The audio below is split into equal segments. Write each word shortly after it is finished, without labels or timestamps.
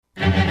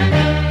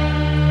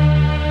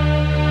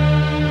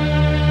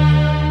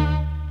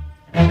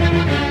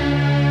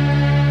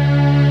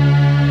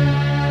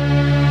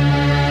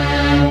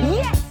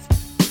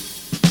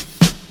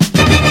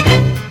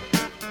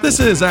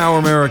is Our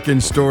American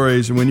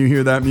Stories, and when you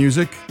hear that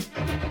music,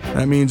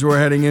 that means we're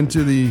heading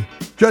into the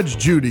Judge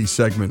Judy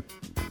segment.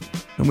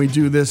 And we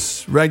do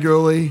this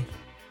regularly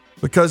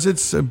because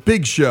it's a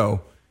big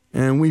show,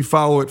 and we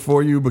follow it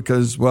for you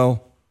because,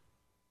 well,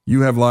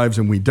 you have lives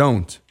and we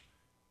don't.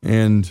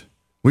 And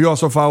we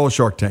also follow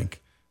Shark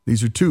Tank.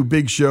 These are two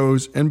big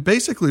shows, and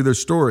basically they're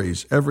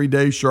stories. Every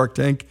day, Shark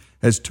Tank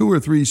has 2 or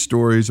 3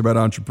 stories about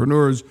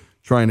entrepreneurs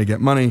trying to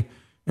get money.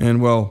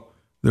 And, well,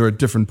 there are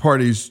different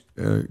parties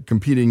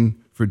competing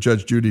for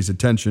Judge Judy's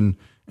attention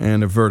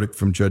and a verdict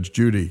from Judge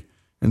Judy.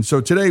 And so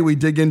today we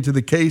dig into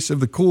the case of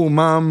the cool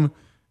mom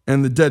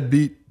and the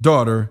deadbeat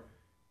daughter.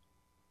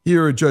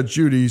 Here are Judge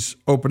Judy's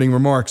opening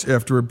remarks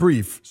after a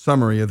brief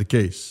summary of the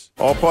case.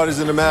 All parties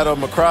in the matter,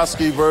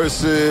 McCroskey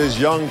versus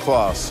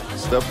Youngclaus.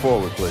 Step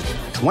forward, please.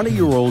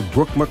 20-year-old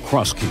Brooke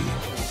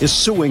McCroskey is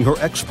suing her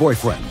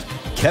ex-boyfriend,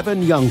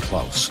 Kevin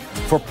Youngclaus,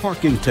 for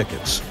parking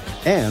tickets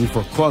and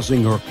for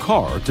causing her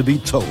car to be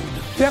towed.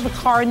 Do you have a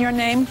car in your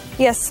name?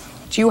 Yes.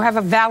 Do you have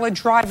a valid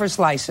driver's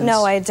license?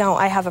 No, I don't.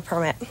 I have a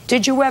permit.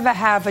 Did you ever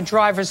have a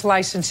driver's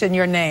license in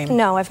your name?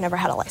 No, I've never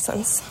had a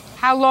license.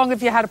 How long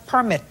have you had a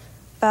permit?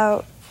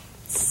 About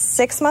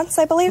 6 months,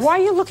 I believe. Why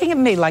are you looking at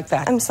me like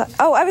that? I'm sorry.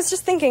 Oh, I was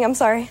just thinking. I'm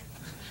sorry.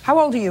 How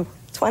old are you?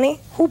 20.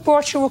 Who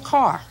bought you a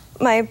car?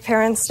 My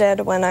parents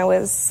did when I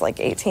was like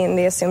 18.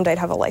 They assumed I'd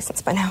have a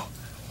license by now.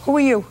 Who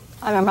are you?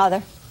 I'm her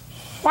mother.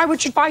 Why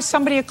would you buy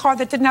somebody a car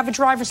that didn't have a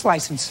driver's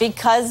license?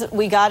 Because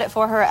we got it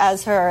for her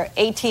as her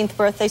 18th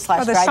birthday /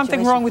 graduation. There's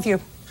something wrong with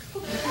you.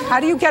 How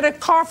do you get a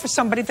car for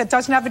somebody that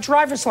doesn't have a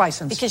driver's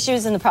license? Because she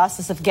was in the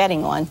process of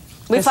getting one.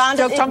 We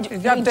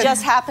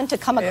just happened to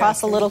come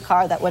across a little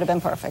car that would have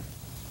been perfect.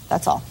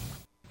 That's all.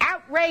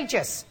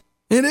 Outrageous.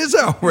 It is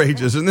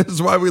outrageous, and this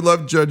is why we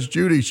love Judge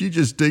Judy. She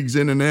just digs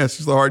in and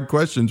asks the hard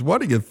questions.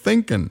 What are you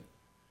thinking?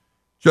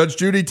 Judge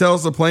Judy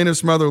tells the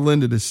plaintiff's mother,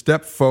 Linda, to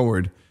step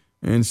forward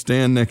and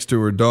stand next to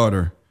her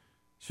daughter.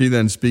 She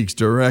then speaks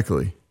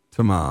directly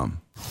to Mom.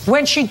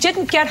 When she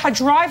didn't get her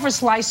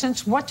driver's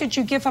license, what did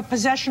you give her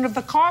possession of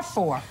the car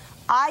for?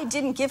 I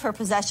didn't give her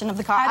possession of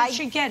the car. How did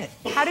she get it?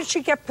 How did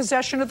she get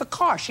possession of the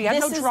car? She had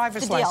no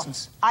driver's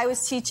license. I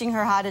was teaching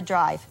her how to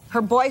drive.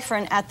 Her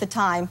boyfriend at the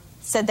time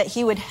said that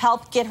he would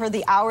help get her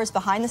the hours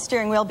behind the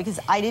steering wheel because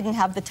I didn't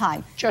have the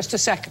time. Just a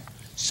second.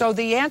 So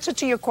the answer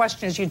to your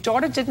question is your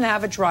daughter didn't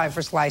have a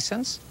driver's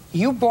license.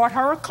 You bought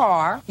her a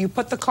car. You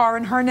put the car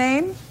in her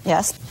name?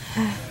 Yes.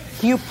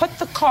 You put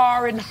the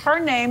car in her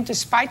name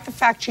despite the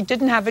fact she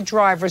didn't have a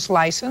driver's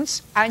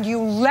license, and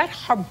you let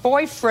her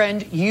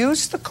boyfriend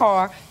use the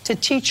car to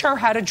teach her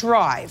how to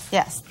drive.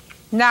 Yes.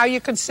 Now you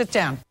can sit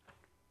down.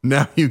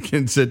 Now you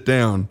can sit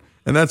down.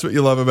 And that's what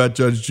you love about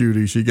Judge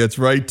Judy. She gets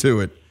right to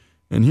it.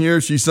 And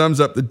here she sums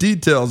up the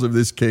details of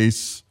this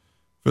case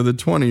for the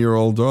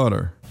 20-year-old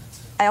daughter.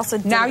 I also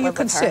didn't Now you live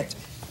can with her. sit.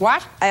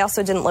 What? I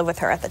also didn't live with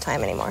her at the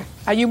time anymore.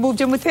 And you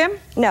moved in with him?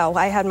 No,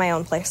 I had my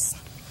own place.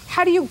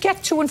 How do you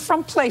get to and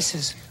from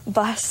places?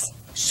 Bus.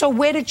 So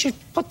where did you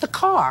put the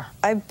car?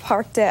 I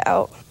parked it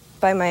out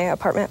by my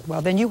apartment.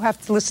 Well, then you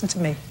have to listen to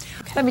me.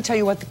 Okay. Let me tell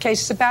you what the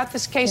case is about.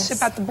 This case is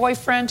about the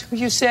boyfriend who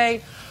you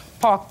say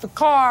parked the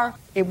car.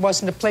 It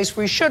wasn't a place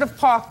where you should have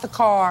parked the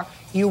car.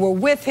 You were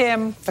with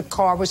him. The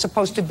car was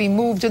supposed to be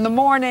moved in the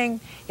morning.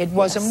 It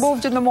wasn't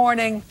moved in the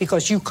morning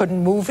because you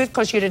couldn't move it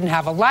because you didn't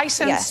have a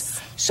license.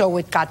 Yes. So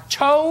it got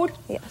towed.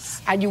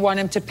 Yes. And you want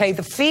him to pay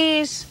the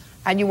fees.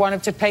 And you want him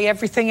to pay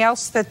everything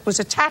else that was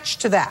attached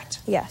to that.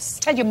 Yes.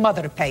 Tell your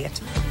mother to pay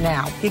it.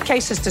 Now, your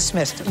case is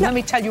dismissed. No. Let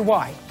me tell you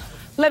why.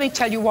 Let me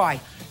tell you why.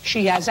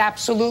 She has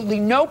absolutely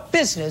no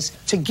business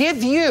to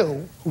give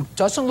you, who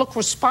doesn't look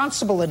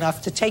responsible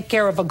enough to take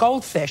care of a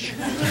goldfish,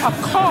 a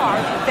car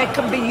that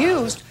can be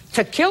used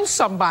to kill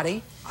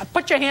somebody.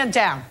 Put your hand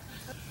down.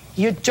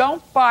 You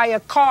don't buy a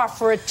car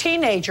for a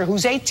teenager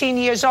who's 18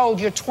 years old.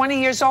 You're 20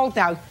 years old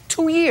now.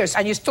 2 years,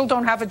 and you still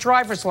don't have a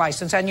driver's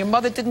license, and your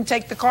mother didn't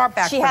take the car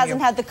back from you. She hasn't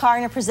had the car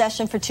in her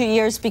possession for 2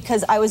 years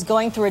because I was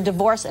going through a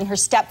divorce, and her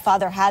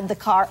stepfather had the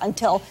car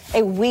until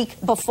a week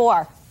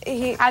before.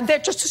 And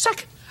then, just a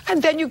second,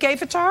 and then you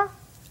gave it to her?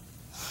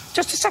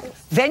 Just a second.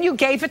 Then you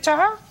gave it to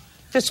her?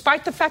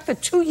 Despite the fact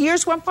that 2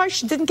 years went by,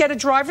 she didn't get a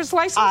driver's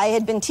license? I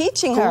had been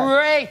teaching her.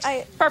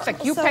 Great.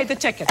 Perfect. You pay the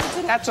ticket.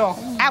 That's all.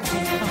 Out.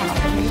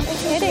 Are you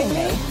kidding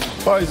me?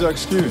 Parties are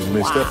excused. You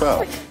may step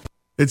out.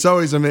 It's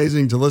always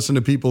amazing to listen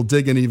to people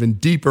dig an even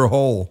deeper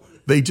hole.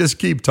 They just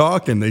keep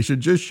talking. They should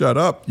just shut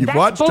up. You've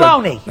watched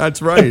baloney. it.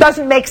 That's right. It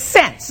doesn't make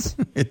sense.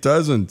 It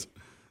doesn't.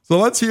 So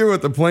let's hear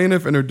what the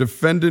plaintiff and her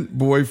defendant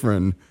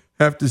boyfriend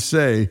have to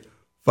say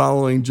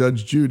following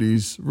Judge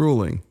Judy's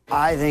ruling.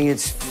 I think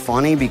it's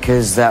funny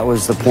because that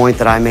was the point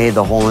that I made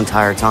the whole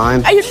entire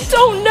time. I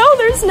don't know.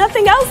 There's There's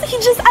nothing else.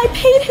 I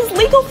paid his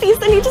legal fees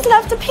and he doesn't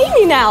have to pay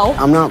me now.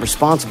 I'm not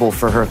responsible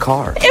for her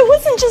car. It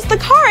wasn't just the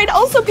car. I'd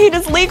also paid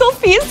his legal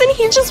fees and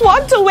he just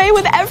walked away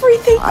with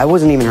everything. I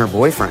wasn't even her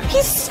boyfriend.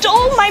 He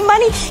stole my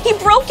money. He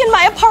broke in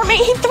my apartment.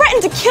 He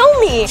threatened to kill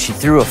me. She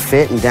threw a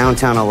fit in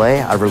downtown LA.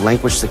 I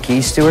relinquished the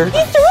keys to her.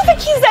 He threw the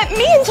keys at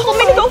me and told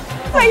me to go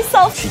f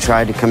myself. She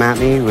tried to come at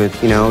me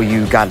with,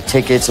 you got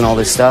tickets and all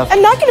this stuff.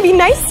 I'm not going to be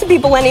nice to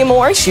people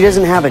anymore. She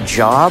doesn't have a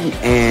job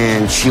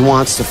and she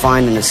wants to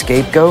find an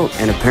scapegoat,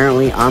 and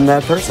apparently I'm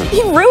that person.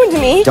 He ruined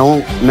me.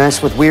 Don't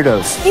mess with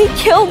weirdos. He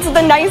killed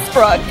the nice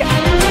Brooke.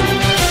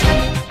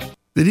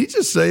 Did he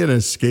just say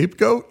an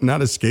scapegoat,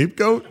 not a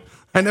scapegoat?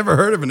 I never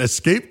heard of an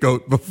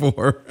scapegoat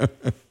before.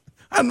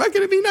 I'm not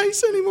going to be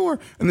nice anymore.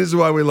 And this is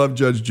why we love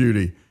Judge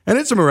Judy. And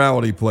it's a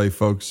morality play,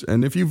 folks.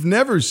 And if you've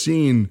never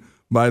seen,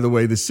 by the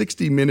way, the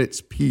 60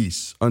 Minutes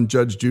piece on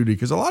Judge Judy,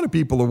 because a lot of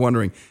people are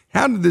wondering,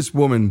 how did this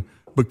woman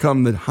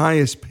become the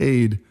highest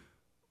paid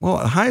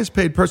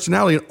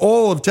personality in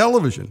all of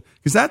television?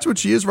 Because that's what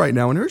she is right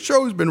now. And her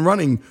show has been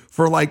running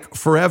for like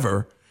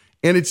forever.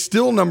 And it's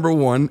still number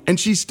one. And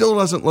she still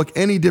doesn't look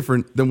any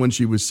different than when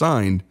she was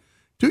signed.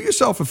 Do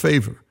yourself a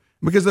favor,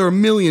 because there are a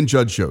million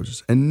judge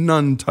shows and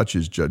none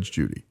touches Judge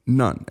Judy.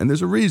 None. And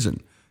there's a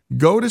reason.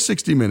 Go to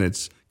 60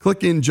 Minutes,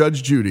 click in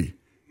Judge Judy,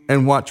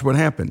 and watch what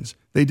happens.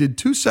 They did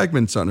 2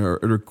 segments on her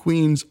at her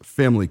Queens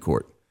family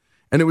court.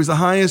 And it was the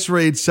highest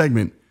rated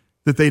segment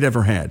that they'd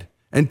ever had.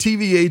 And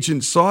TV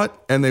agents saw it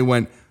and they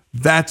went,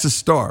 that's a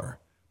star.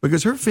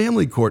 Because her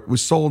family court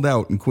was sold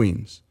out in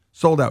Queens.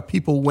 Sold out.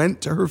 People went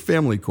to her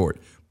family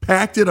court,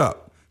 packed it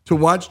up to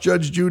watch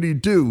Judge Judy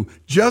do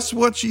just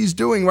what she's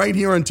doing right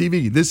here on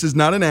TV. This is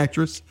not an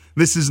actress.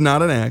 This is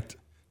not an act.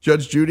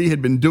 Judge Judy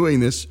had been doing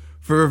this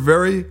for a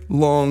very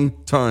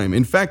long time.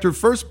 In fact, her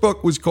first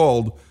book was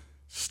called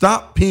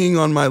Stop Peeing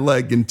on My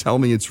Leg and Tell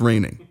Me It's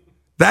Raining.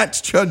 That's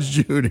Judge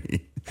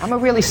Judy. I'm a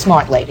really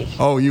smart lady.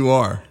 Oh, you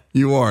are.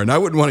 You are. And I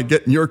wouldn't want to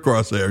get in your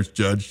crosshairs,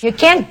 Judge. You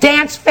can't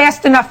dance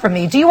fast enough for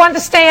me. Do you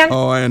understand?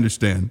 Oh, I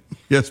understand.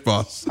 Yes,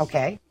 boss.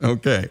 Okay.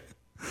 Okay.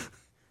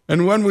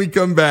 And when we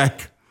come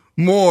back,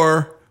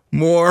 more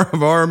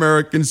of Our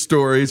American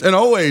Stories, and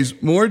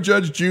always more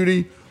Judge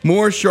Judy,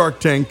 more Shark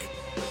Tank.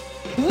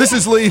 This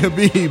is Lee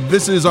Habib.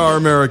 This is Our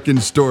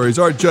American Stories,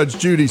 our Judge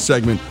Judy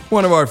segment,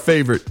 one of our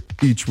favorite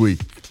each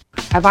week.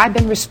 Have I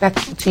been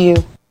respectful to you?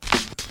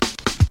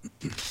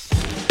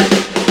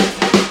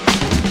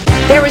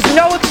 There is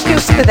no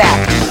excuse for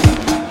that.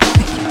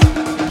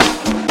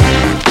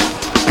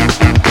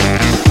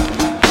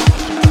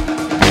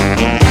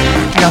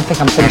 I don't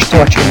think I'm finished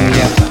torturing you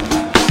yet.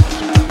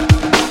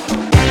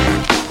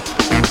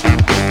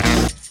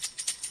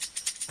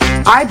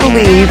 I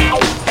believe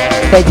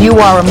that you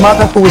are a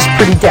mother who is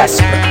pretty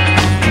desperate.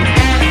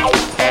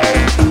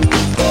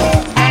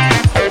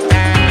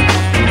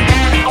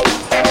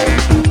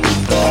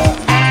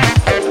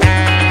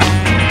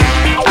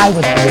 I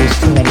wouldn't lose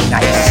too many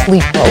nights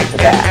sleep over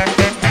that.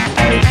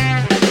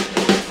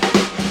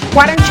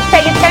 Why don't you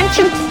pay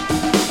attention?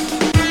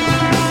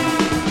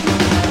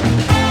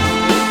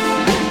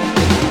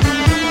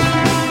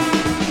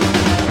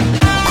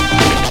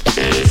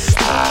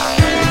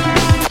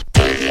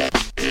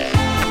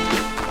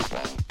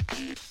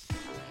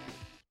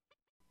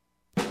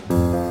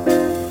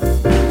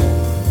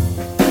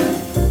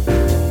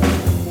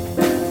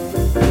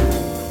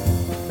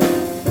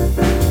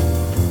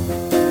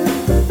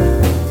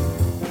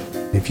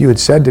 If you had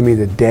said to me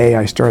the day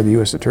I started the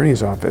U.S.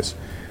 Attorney's Office,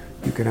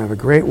 you can have a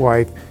great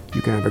wife,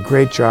 you can have a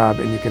great job,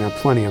 and you can have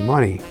plenty of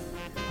money,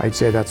 I'd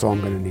say that's all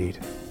I'm going to need.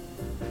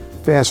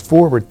 Fast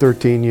forward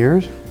 13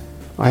 years,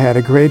 I had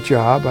a great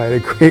job, I had a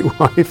great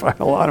wife, I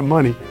had a lot of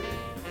money,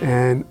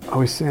 and I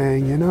was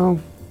saying,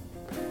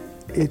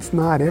 it's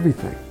not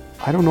everything.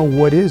 I don't know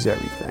what is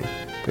everything,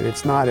 but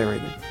it's not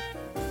everything.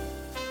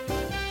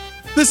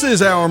 This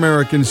is Our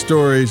American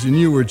Stories, and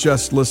you were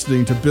just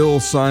listening to Bill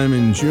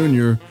Simon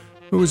Jr.,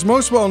 who is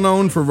most well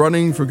known for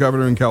running for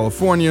governor in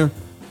California,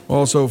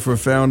 also for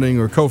founding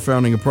or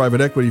co-founding a private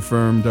equity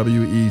firm,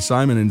 W.E.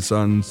 Simon &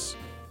 Sons.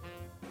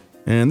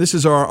 And this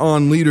is our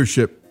On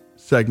Leadership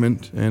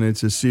segment, and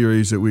it's a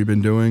series that we've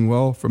been doing,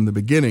 from the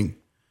beginning.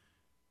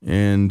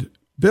 And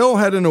Bill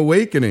had an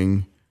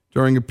awakening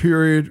during a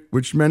period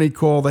which many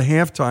call the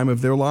halftime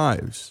of their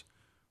lives.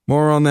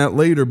 More on that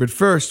later, but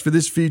first, for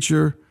this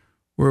feature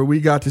where we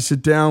got to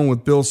sit down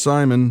with Bill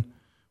Simon,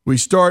 we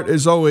start,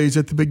 as always,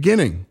 at the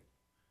beginning,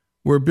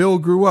 where Bill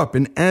grew up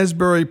in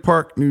Asbury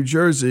Park, New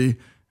Jersey,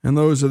 and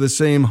those are the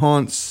same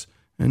haunts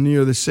and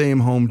near the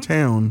same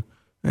hometown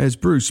as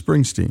Bruce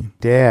Springsteen.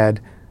 Dad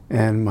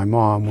and my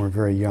mom were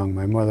very young.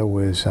 My mother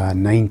was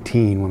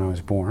 19 when I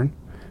was born.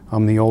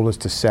 I'm the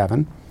oldest of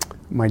 7.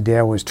 My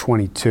dad was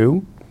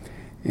 22,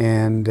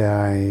 and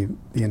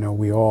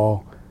we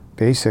all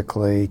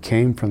basically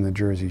came from the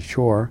Jersey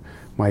Shore.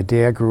 My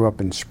dad grew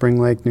up in Spring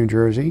Lake, New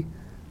Jersey.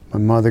 My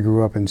mother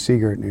grew up in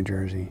Seagirt, New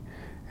Jersey.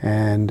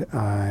 And,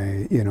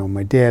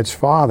 my dad's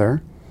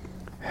father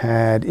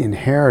had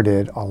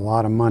inherited a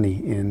lot of money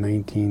in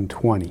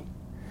 1920.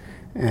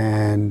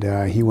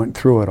 And he went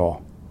through it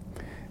all.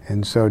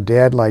 And so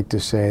Dad liked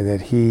to say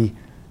that he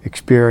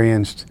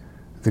experienced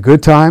the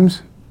good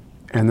times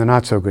and the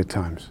not so good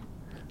times.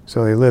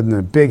 So they lived in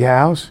a big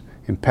house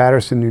in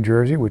Paterson, New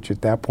Jersey, which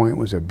at that point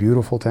was a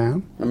beautiful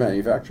town. A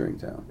manufacturing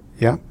town.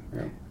 Yeah.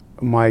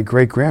 My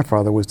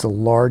great-grandfather was the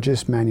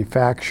largest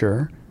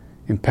manufacturer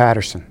in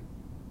Paterson.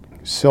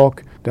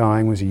 Silk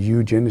dyeing was a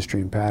huge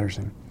industry in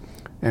Paterson.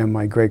 And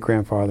my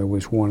great-grandfather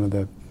was one of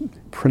the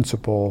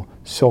principal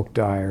silk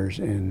dyers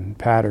in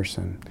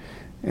Paterson.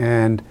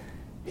 And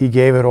he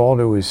gave it all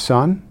to his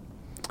son,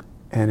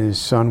 and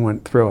his son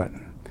went through it.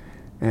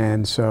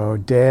 And so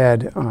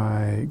Dad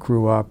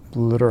grew up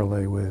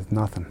literally with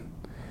nothing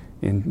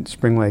in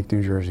Spring Lake,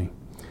 New Jersey.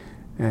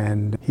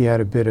 And he had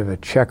a bit of a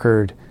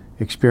checkered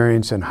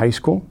experience in high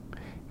school.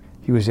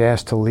 He was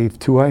asked to leave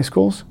 2 high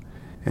schools,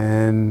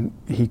 and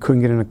he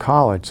couldn't get into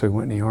college, so he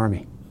went in the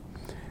Army.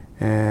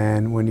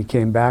 And when he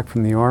came back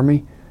from the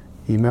Army,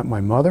 he met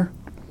my mother,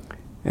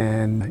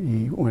 and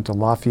he went to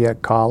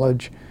Lafayette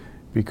College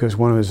because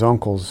one of his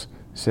uncles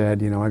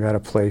said, you know, I got a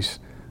place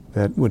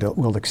that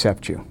will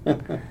accept you.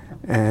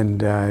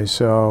 And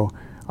so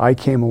I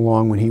came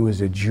along when he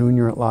was a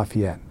junior at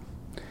Lafayette.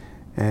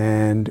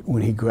 And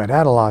when he got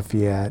out of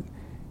Lafayette,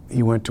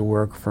 he went to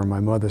work for my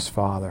mother's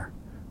father,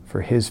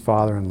 for his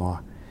father-in-law.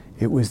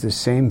 It was the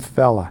same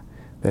fella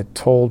that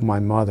told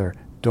my mother,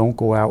 don't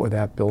go out with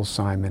that Bill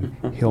Simon.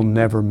 He'll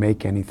never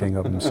make anything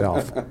of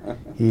himself.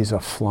 He's a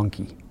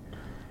flunky.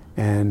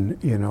 And,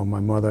 you know,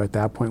 my mother at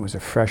that point was a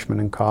freshman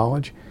in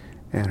college,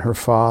 and her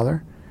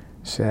father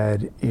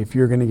said, if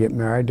you're going to get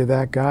married to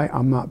that guy,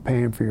 I'm not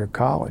paying for your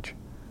college.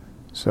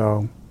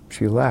 So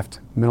she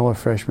left, middle of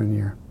freshman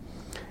year.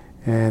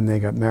 And they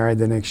got married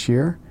the next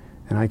year,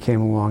 and I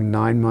came along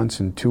 9 months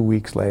and 2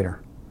 weeks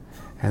later.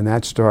 And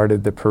that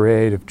started the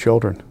parade of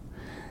children.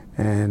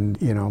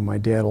 And, you know, my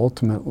dad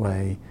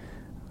ultimately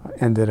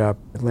ended up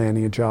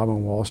landing a job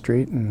on Wall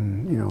Street,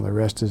 and, you know, the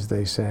rest, as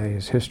they say,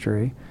 is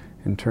history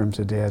in terms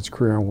of Dad's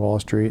career on Wall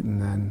Street.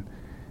 And then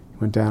he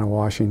went down to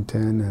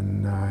Washington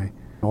and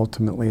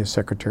ultimately as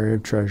Secretary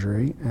of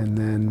Treasury, and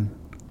then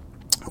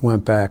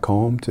went back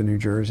home to New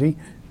Jersey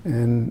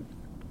and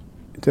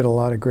did a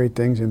lot of great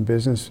things in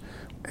business,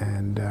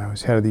 and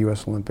was head of the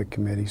U.S. Olympic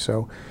Committee.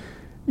 So,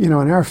 you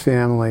know, in our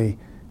family,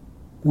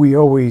 we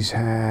always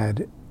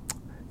had,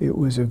 it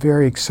was a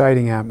very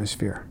exciting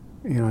atmosphere.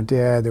 You know,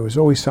 Dad, there was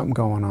always something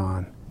going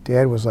on.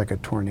 Dad was like a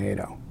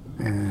tornado,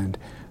 and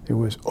there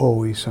was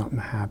always something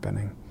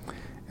happening.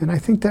 And I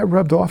think that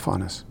rubbed off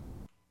on us.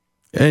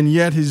 And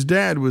yet his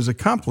dad was a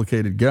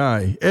complicated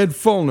guy. Ed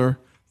Fulner,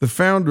 the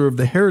founder of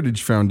the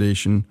Heritage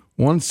Foundation,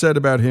 once said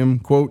about him,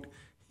 quote,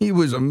 he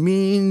was a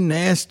mean,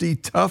 nasty,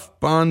 tough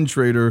bond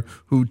trader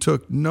who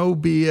took no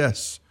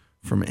BS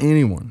from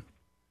anyone.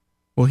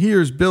 Well,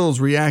 here's Bill's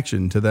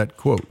reaction to that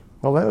quote.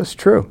 Well, that was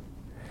true.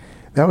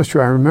 That was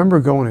true. I remember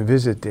going to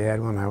visit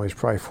Dad when I was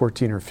probably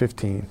 14 or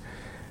 15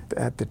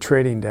 at the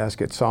trading desk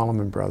at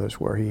Solomon Brothers,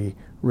 where he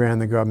ran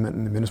the government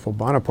and the municipal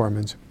bond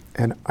departments.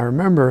 And I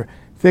remember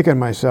thinking to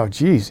myself,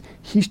 geez,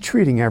 he's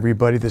treating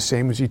everybody the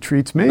same as he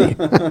treats me.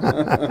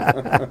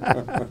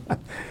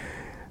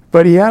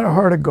 But he had a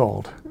heart of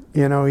gold.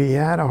 You know, he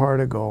had a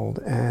heart of gold.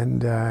 And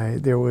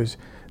Dad was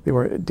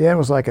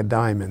like a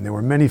diamond. There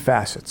were many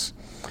facets.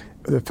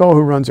 The fellow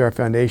who runs our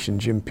foundation,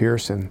 Jim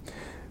Pearson,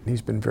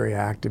 he's been very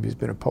active. He's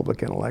been a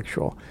public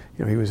intellectual.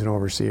 You know, he was an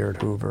overseer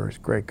at Hoover. He's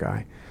a great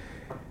guy.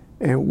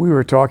 And we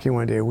were talking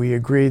one day. We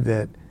agreed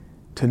that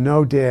to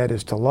know Dad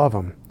is to love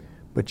him,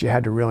 but you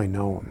had to really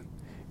know him.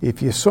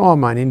 If you saw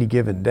him on any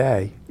given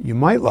day, you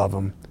might love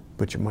him,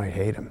 but you might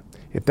hate him.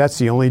 If that's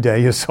the only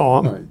day you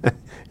saw him, right.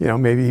 You know,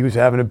 maybe he was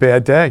having a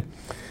bad day.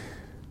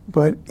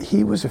 But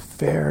he was a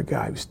fair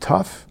guy. He was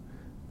tough,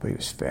 but he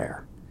was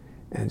fair.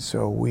 And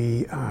so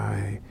we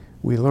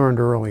learned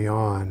early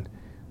on,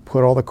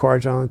 put all the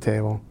cards on the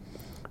table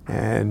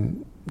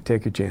and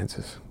take your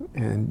chances.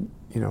 And,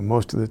 you know,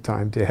 most of the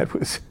time Dad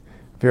was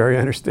very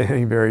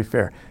understanding, very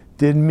fair.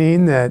 Didn't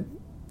mean that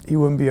he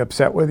wouldn't be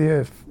upset with you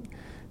if,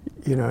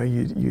 you know,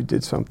 you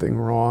did something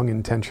wrong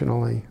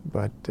intentionally,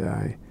 but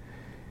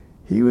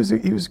he was a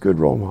good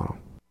role model.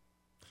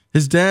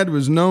 His dad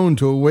was known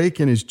to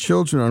awaken his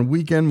children on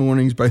weekend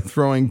mornings by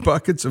throwing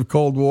buckets of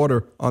cold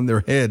water on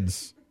their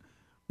heads.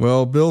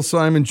 Well, Bill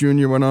Simon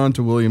Jr. went on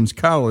to Williams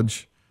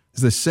College,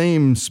 the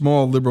same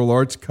small liberal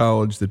arts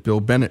college that Bill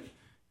Bennett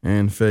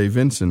and Fay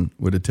Vincent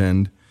would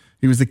attend.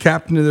 He was the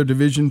captain of their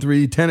Division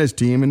III tennis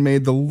team and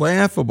made the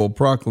laughable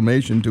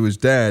proclamation to his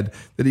dad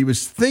that he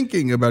was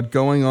thinking about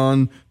going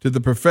on to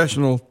the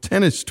professional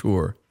tennis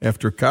tour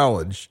after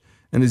college.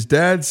 And his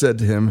dad said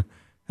to him,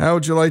 how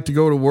would you like to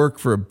go to work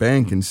for a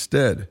bank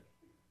instead?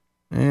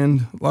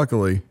 And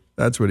luckily,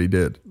 that's what he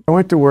did. I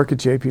went to work at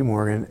J.P.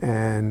 Morgan,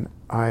 and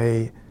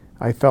I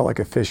felt like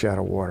a fish out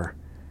of water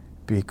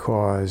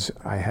because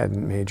I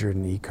hadn't majored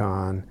in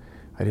econ.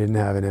 I didn't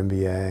have an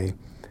MBA.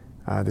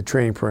 The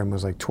training program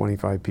was like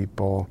 25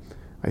 people.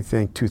 I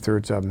think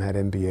 2/3 of them had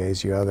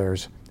MBAs. The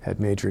others had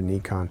majored in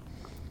econ.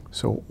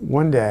 So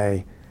one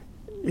day,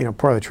 you know,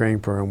 part of the training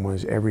program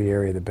was every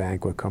area of the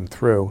bank would come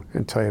through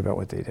and tell you about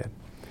what they did.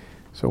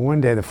 So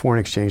one day the foreign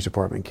exchange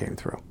department came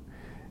through,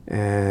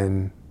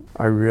 and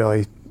I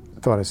really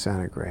thought it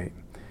sounded great.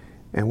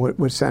 And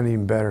what sounded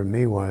even better to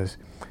me was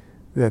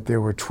that there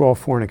were 12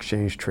 foreign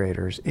exchange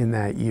traders. In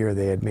that year,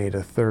 they had made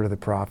a third of the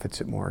profits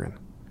at Morgan.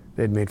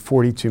 They had made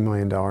 $42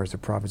 million. The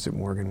profits at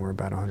Morgan were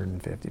about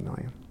 $150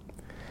 million.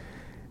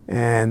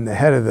 And the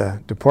head of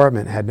the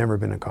department had never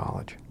been to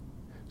college.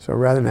 So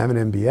rather than have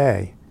an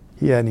MBA,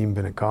 he hadn't even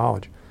been to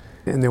college.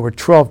 And there were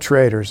 12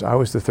 traders. I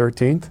was the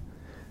 13th.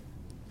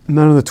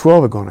 None of the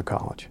 12 had gone to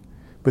college.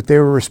 But they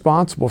were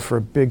responsible for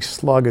a big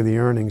slug of the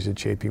earnings at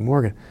JP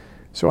Morgan.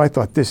 So I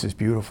thought, this is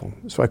beautiful.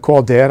 So I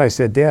called Dad. I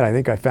said, Dad, I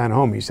think I found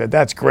home. He said,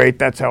 that's great.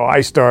 That's how I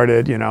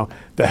started. You know,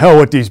 the hell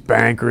with these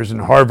bankers and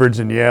Harvards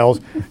and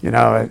Yales. You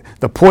know,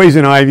 the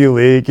poison Ivy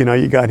League. You know,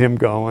 you got him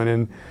going.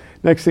 And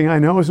next thing I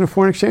know, I was in a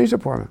foreign exchange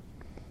department.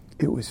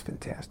 It was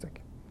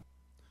fantastic.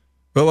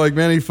 But like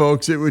many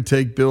folks, it would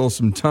take Bill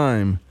some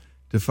time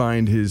to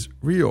find his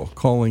real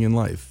calling in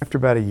life. After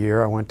about a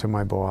year, I went to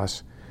my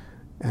boss.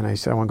 And I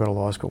said, I want to go to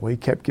law school. Well, he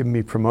kept giving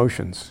me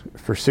promotions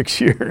for 6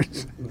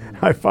 years.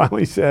 I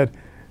finally said,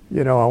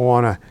 you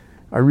know,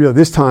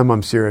 this time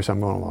I'm serious,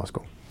 I'm going to law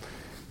school.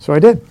 So I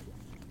did.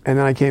 And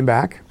then I came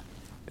back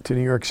to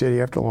New York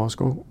City after law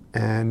school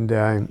and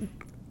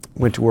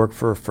went to work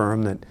for a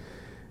firm that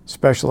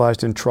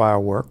specialized in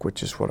trial work,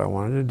 which is what I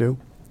wanted to do.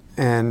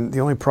 And the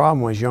only problem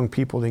was young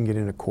people didn't get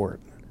into court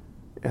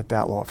at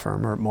that law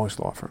firm or at most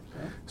law firms.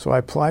 So I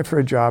applied for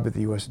a job at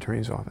the U.S.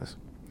 Attorney's Office.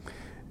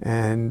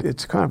 And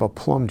it's kind of a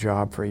plum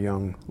job for a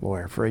young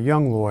lawyer. For a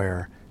young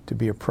lawyer to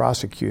be a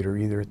prosecutor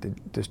either at the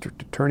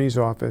district attorney's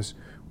office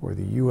or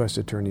the U.S.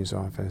 Attorney's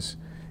Office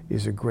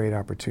is a great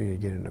opportunity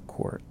to get into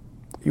court.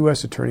 The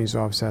U.S. Attorney's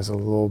Office has a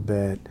little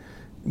bit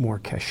more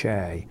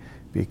cachet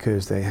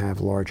because they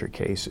have larger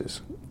cases.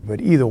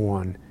 But either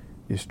one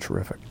is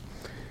terrific.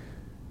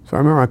 So I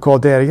remember I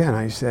called Dad again.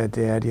 I said,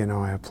 Dad, you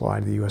know, I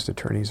applied to the U.S.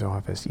 Attorney's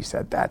Office. He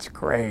said, that's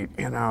great,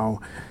 you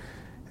know.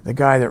 The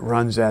guy that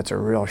runs that's a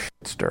real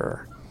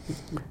shit-stirrer.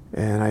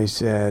 And I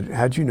said,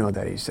 how'd you know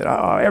that? He said,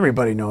 oh,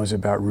 everybody knows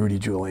about Rudy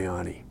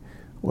Giuliani.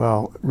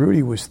 Well,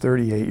 Rudy was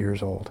 38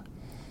 years old,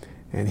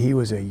 and he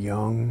was a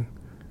young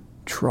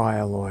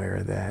trial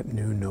lawyer that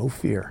knew no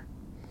fear.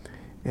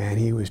 And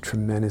he was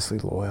tremendously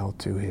loyal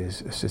to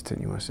his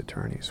assistant U.S.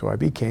 attorney. So I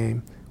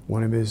became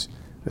one of his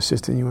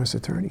assistant U.S.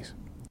 attorneys.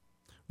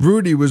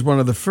 Rudy was one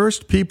of the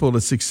first people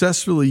to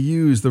successfully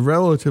use the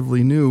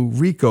relatively new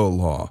RICO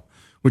law,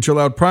 which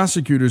allowed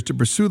prosecutors to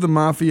pursue the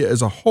mafia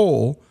as a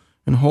whole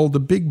and hold the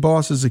big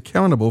bosses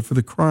accountable for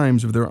the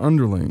crimes of their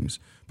underlings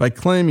by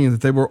claiming that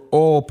they were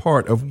all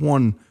part of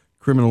one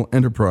criminal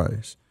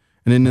enterprise.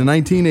 And in the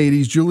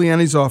 1980s,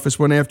 Giuliani's office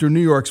went after New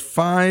York's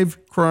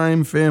 5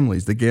 crime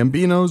families, the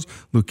Gambinos,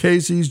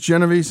 Lucchese's,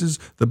 Genovese's,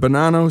 the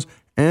Bonanos,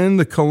 and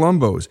the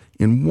Colombos,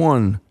 in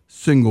one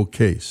single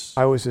case.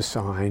 I was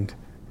assigned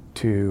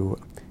to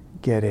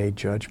get a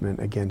judgment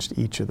against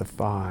each of the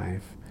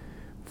 5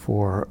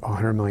 for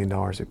 $100 million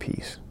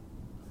apiece.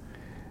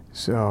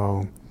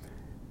 So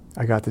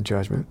I got the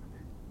judgment,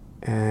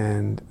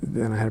 and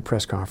then I had a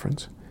press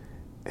conference.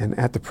 And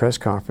at the press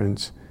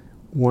conference,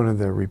 one of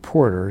the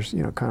reporters,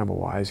 you know, kind of a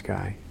wise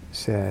guy,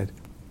 said,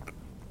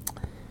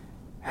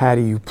 how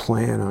do you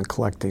plan on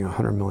collecting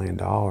 $100 million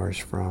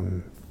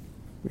from,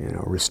 you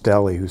know,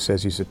 Ristelli, who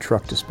says he's a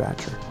truck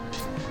dispatcher?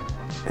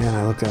 And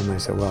I looked at him and I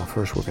said, well,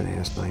 first we're going to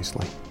ask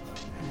nicely.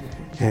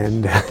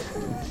 And,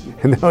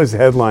 and those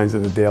headlines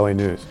in the Daily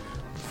News.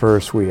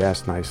 First we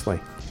ask nicely.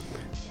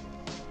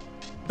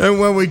 And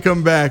when we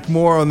come back,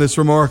 more on this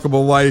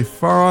remarkable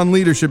life, our On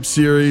Leadership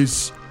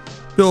series,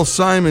 Bill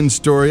Simon's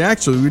story.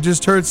 Actually, we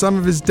just heard some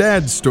of his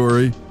dad's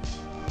story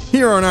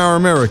here on Our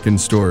American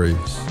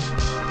Stories.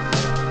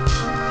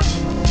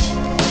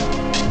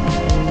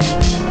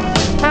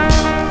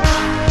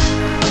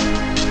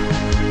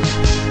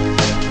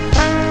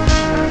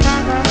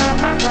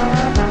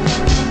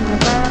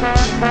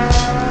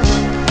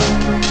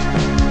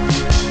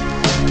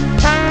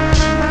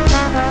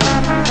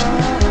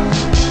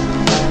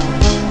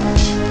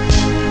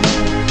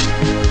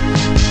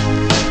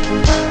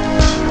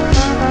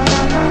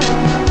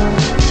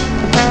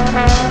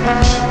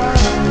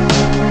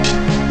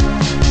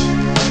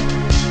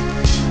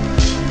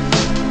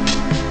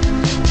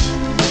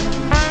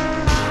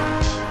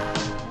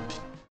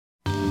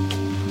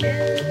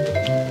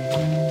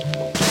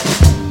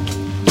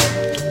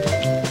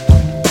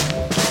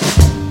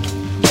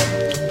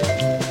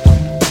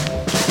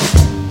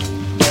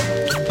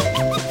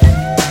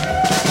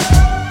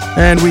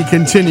 And we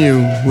continue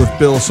with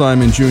Bill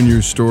Simon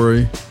Jr.'s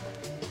story.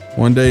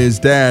 One day his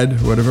dad,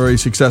 who had a very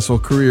successful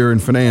career in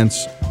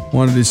finance,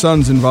 wanted his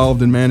sons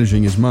involved in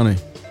managing his money.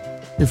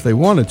 If they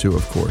wanted to,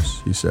 of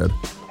course, he said.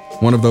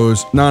 One of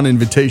those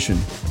non-invitation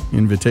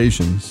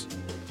invitations.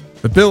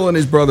 But Bill and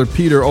his brother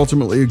Peter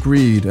ultimately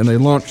agreed, and they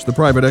launched the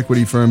private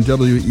equity firm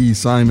W.E.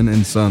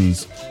 Simon &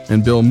 Sons,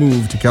 and Bill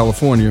moved to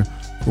California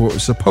for what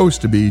was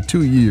supposed to be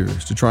 2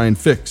 years to try and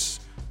fix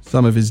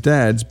some of his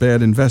dad's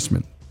bad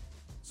investment.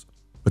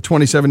 But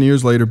 27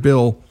 years later,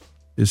 Bill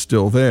is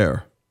still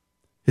there.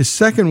 His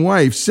second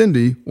wife,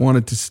 Cindy,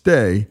 wanted to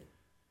stay,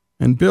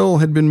 and Bill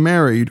had been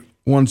married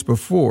once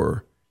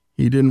before.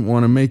 He didn't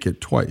want to make it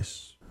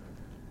twice.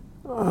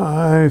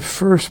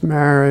 First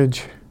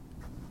marriage,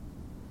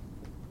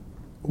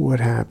 what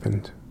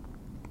happened?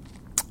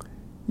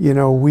 You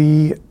know,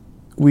 we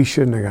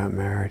shouldn't have got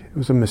married. It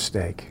was a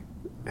mistake.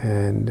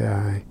 And,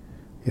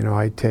 you know,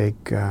 I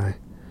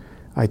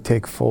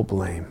take full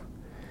blame.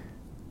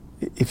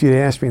 If you'd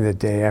asked me the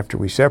day after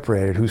we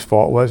separated whose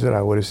fault was it,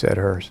 I would have said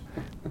hers.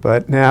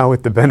 But now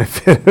with the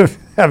benefit of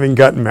having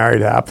gotten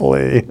married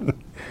happily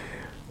and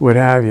what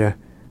have you,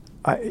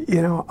 I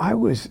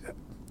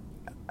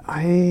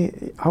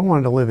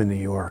wanted to live in New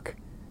York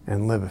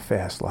and live a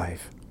fast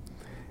life.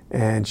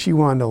 And she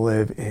wanted to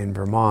live in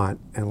Vermont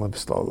and live a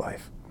slow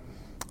life.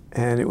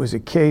 And it was a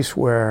case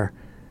where,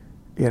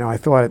 you know, I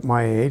thought at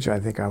my age, I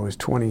think I was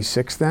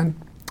 26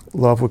 then,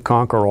 love would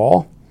conquer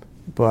all.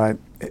 But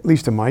at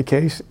least in my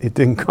case, it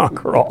didn't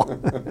conquer all.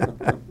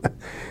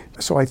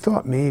 So I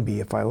thought maybe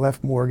if I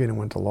left Morgan and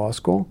went to law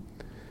school,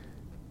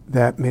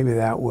 that maybe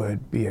that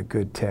would be a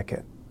good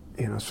ticket.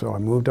 You know, so I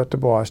moved up to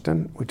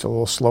Boston, which is a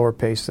little slower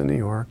pace than New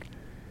York,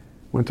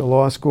 went to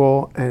law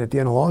school, and at the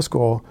end of law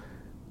school,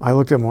 I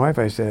looked at my wife,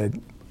 I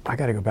said, I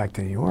got to go back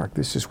to New York.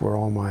 This is where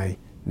all my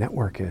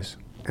network is,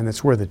 and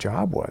that's where the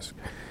job was.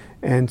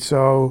 And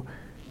so,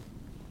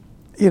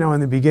 you know, in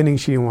the beginning,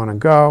 she didn't want to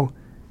go,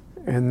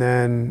 and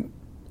then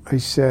I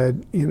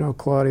said, you know,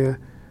 Claudia,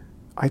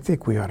 I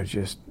think we ought to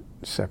just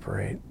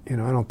separate. You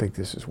know, I don't think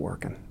this is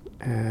working.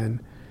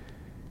 And,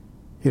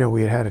 you know,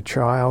 we had a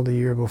child the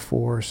year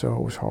before, so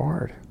it was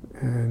hard.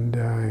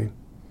 And,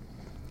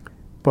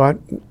 but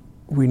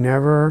we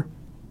never,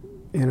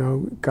 you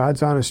know,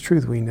 God's honest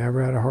truth, we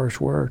never had a harsh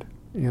word,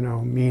 you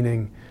know,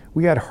 meaning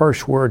we had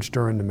harsh words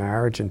during the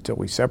marriage until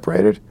we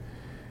separated.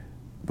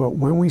 But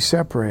when we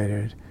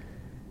separated,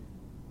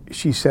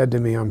 she said to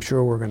me, I'm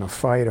sure we're going to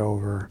fight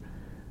over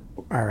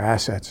our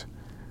assets.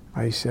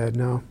 I said,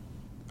 no,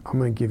 I'm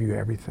going to give you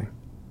everything.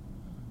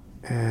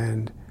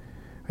 And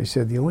I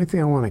said, the only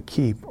thing I want to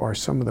keep are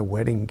some of the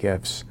wedding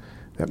gifts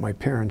that my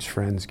parents'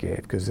 friends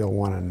gave, because they'll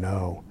want to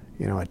know,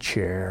 you know, a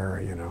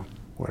chair, you know,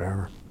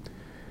 whatever.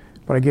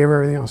 But I gave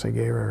her everything else. I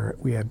gave her,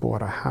 we had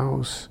bought a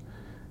house.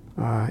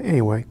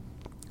 Anyway,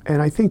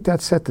 and I think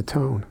that set the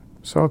tone.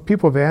 So if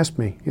people have asked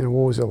me, you know,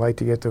 what was it like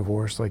to get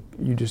divorced, like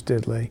you just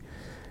did, Lee?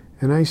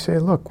 And I say,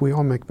 look, we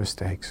all make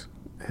mistakes.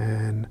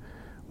 And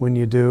when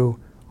you do,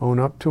 own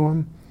up to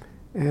them,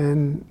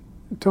 and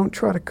don't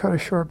try to cut a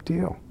sharp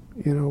deal,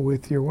 you know,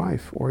 with your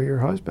wife or your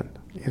husband,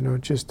 you know,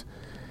 just,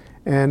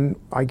 and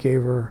I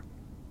gave her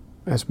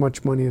as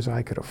much money as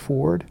I could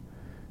afford.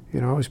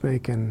 You know, I was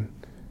making,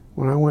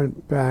 when I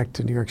went back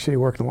to New York City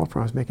working in the law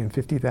firm, I was making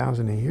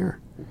 $50,000 a year.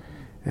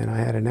 And I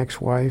had an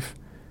ex-wife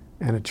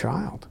and a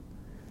child.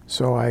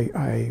 So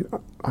I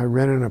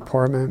rented an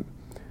apartment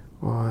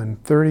on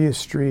 30th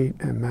Street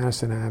and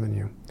Madison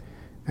Avenue,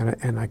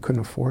 and I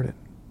couldn't afford it,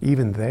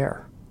 even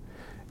there.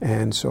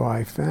 And so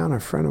I found a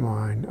friend of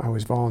mine I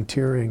was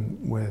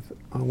volunteering with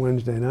on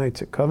Wednesday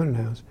nights at Covenant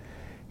House.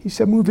 He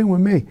said, move in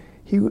with me.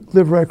 He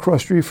lived right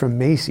across the street from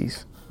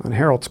Macy's on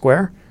Herald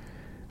Square.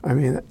 I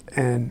mean,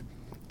 and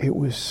it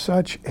was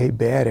such a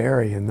bad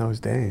area in those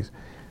days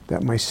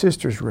that my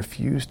sisters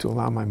refused to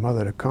allow my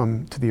mother to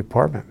come to the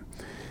apartment.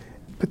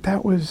 But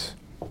it was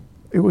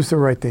the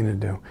right thing to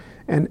do.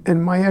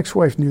 And my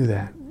ex-wife knew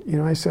that. You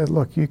know, I said,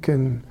 look, you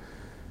can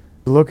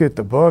look at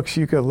the books,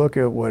 you can look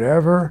at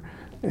whatever,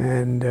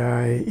 and,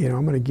 you know,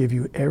 I'm going to give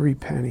you every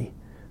penny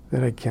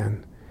that I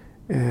can.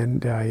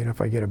 And, you know,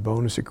 if I get a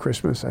bonus at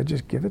Christmas, I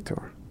just give it to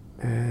her.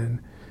 And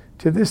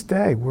to this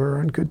day, we're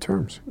on good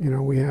terms. You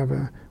know, we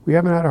haven't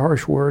had a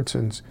harsh word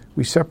since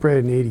we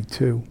separated in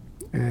 '82.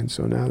 And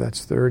so now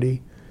that's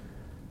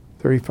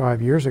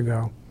 35 years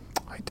ago.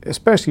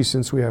 Especially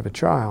since we have a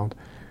child,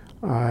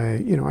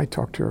 you know, I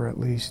talk to her at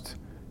least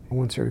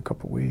once every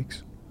couple of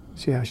weeks,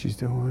 see how she's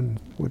doing,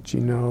 what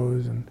she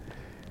knows.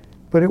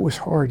 But it was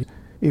hard.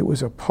 It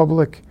was a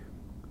public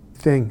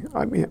thing.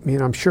 I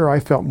mean, I'm sure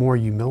I felt more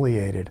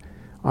humiliated.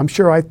 I'm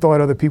sure I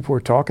thought other people were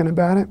talking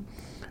about it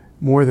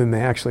more than they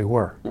actually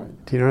were. Do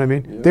you know what I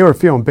mean? Yeah. They were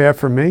feeling bad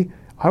for me.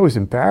 I was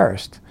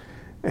embarrassed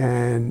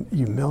and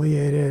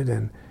humiliated.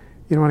 And,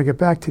 you know, when I got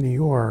back to New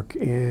York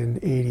in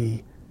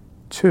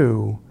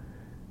 '82,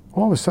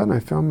 all of a sudden I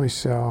found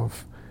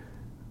myself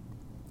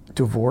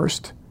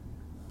divorced,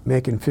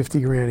 making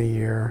 $50,000 a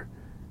year,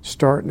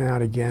 starting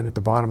out again at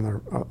the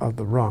bottom of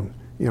the rung.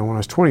 You know, when I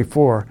was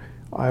 24,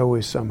 I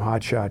was some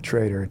hotshot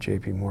trader at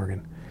JP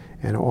Morgan.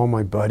 And all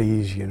my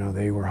buddies, you know,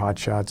 they were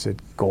hotshots at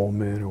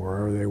Goldman or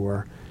wherever they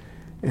were.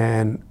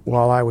 And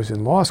while I was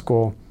in law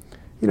school,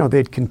 you know,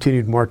 they'd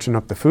continued marching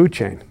up the food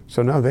chain.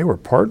 So now they were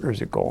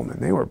partners at Goldman.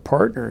 They were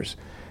partners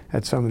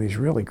at some of these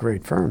really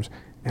great firms.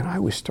 And I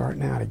was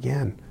starting out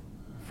again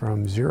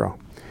from zero.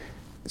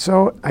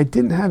 So I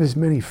didn't have as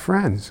many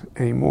friends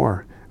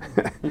anymore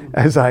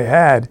as I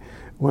had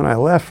when I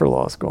left for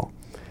law school.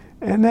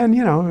 And then,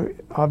 you know,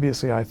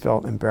 obviously I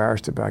felt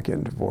embarrassed about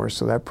getting divorced,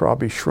 so that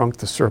probably shrunk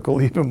the circle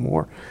even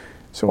more.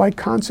 So I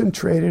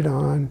concentrated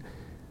on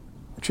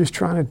just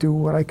trying to do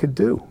what I could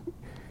do.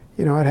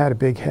 You know, I'd had a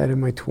big head in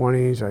my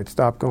 20s. I'd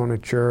stopped going to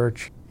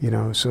church. You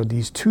know, so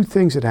these two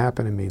things that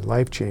happened to me,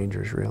 life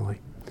changers really,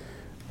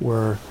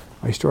 were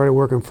I started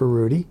working for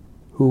Rudy,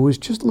 who was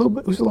just a little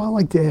bit, was a lot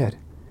like Dad.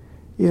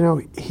 You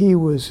know, he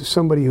was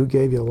somebody who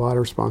gave you a lot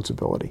of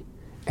responsibility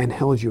and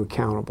held you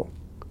accountable.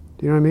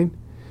 Do you know what I mean?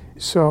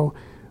 So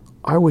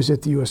I was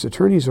at the U.S.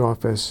 Attorney's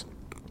Office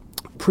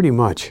pretty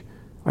much.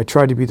 I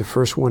tried to be the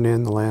first one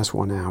in, the last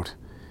one out.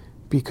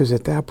 Because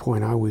at that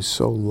point I was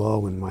so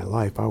low in my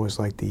life. I was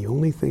like, the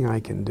only thing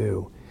I can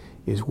do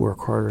is work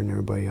harder than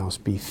everybody else,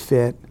 be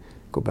fit,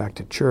 go back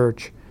to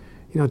church,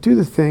 you know, do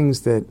the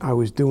things that I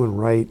was doing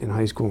right in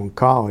high school and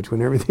college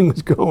when everything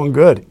was going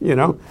good, you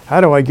know?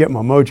 How do I get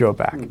my mojo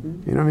back? You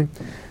know what I mean?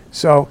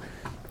 So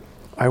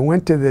I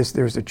went to this,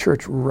 there's a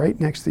church right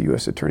next to the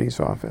U.S. Attorney's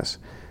Office,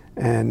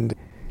 and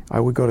I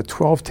would go to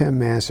 12:10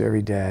 Mass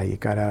every day. You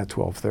got out at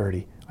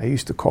 12:30. I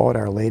used to call it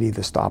Our Lady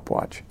the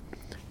Stopwatch,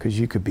 because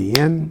you could be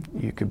in,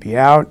 you could be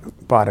out,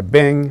 bada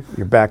bing,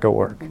 you're back at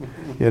work,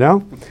 you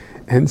know?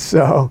 And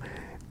so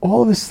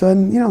all of a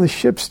sudden, you know, the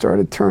ship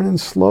started turning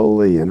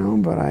slowly, you know,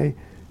 but I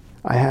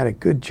had a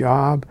good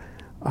job.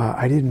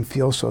 I didn't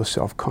feel so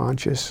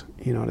self-conscious,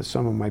 you know, to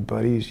some of my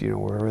buddies, you know,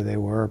 wherever they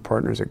were,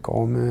 partners at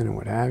Goldman and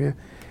what have you.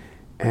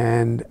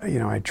 And, you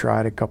know, I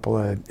tried a couple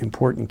of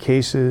important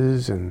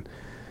cases and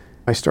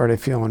I started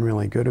feeling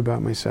really good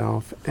about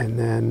myself. And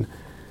then,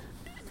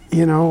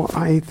 you know,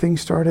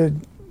 things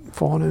started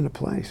falling into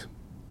place.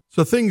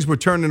 So things were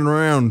turning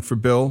around for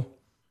Bill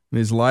in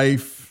his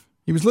life.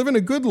 He was living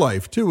a good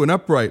life, too, an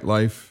upright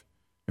life.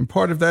 And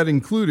part of that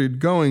included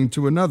going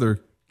to another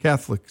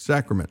Catholic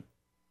sacrament.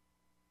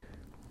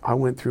 I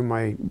went through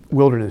my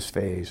wilderness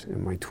phase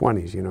in my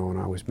 20s, you know, when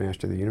I was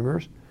Master of the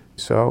Universe.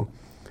 So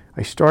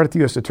I started at the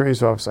U.S.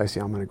 Attorney's Office. I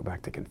said, I'm going to go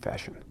back to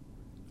confession.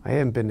 I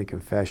hadn't been to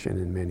confession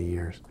in many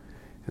years.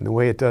 And the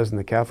way it does in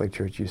the Catholic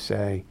Church, you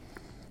say,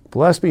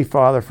 bless me,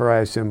 Father, for I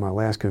have sinned. My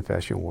last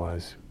confession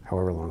was,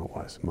 however long it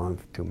was, a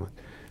month, 2 months.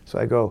 So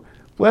I go,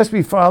 bless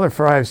me, Father,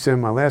 for I have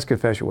sinned. My last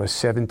confession was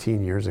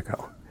 17 years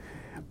ago.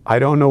 I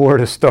don't know where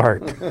to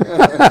start.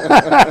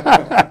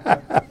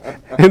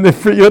 And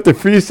you know what the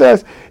priest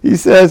says? He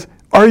says,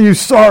 are you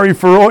sorry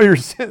for all your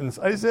sins?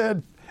 I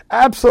said,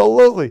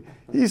 absolutely.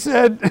 He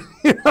said,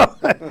 you know,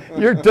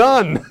 you're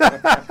done.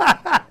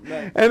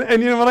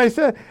 And you know what I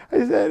said?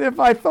 I said, if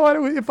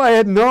I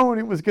had known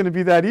it was going to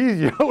be that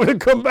easy, I would have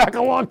come back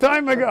a long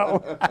time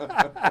ago.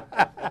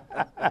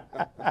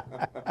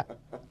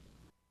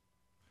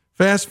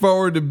 Fast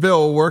forward to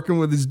Bill working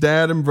with his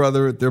dad and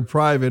brother at their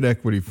private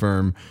equity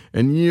firm.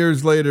 And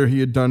years later, he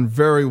had done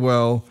very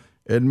well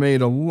and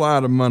made a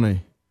lot of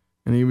money.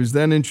 And he was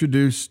then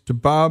introduced to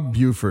Bob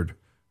Buford,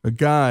 a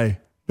guy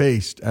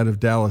based out of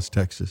Dallas,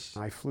 Texas.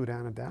 I flew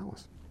down to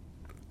Dallas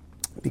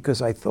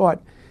because I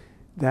thought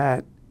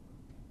that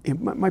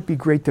it might be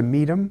great to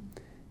meet him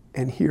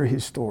and hear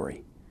his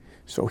story.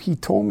 So he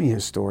told me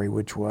his story,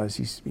 which was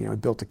he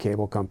built a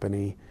cable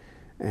company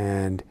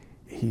and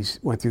he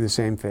went through the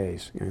same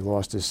phase. You know, he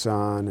lost his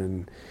son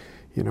and,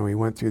 you know, he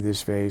went through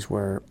this phase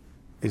where,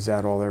 is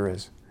that all there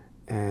is?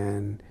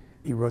 And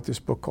he wrote this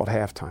book called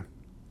Halftime,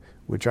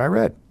 which I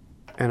read.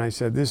 And I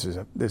said, this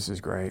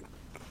is great.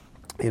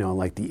 You know,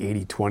 like the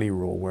 80-20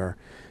 rule where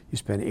you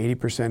spend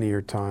 80% of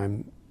your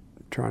time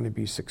trying to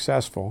be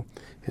successful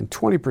and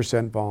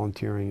 20%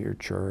 volunteering at your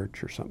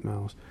church or something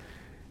else.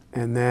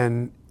 And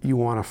then you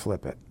want to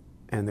flip it.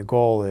 And the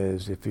goal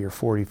is, if you're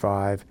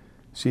 45,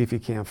 see if you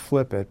can't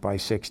flip it by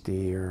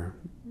 60 or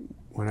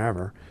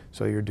whenever.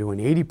 So you're doing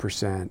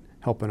 80%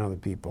 helping other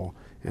people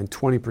and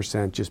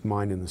 20% just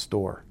minding the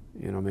store,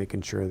 you know,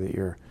 making sure that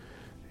you're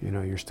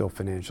still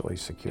financially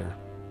secure.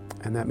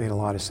 And that made a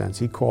lot of sense.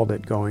 He called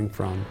it going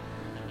from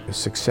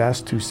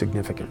success to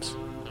significance.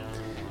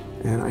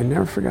 And I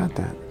never forgot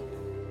that.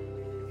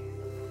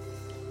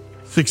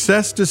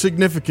 Success to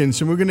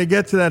significance. And we're going to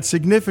get to that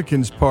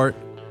significance part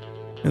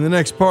in the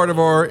next part of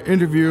our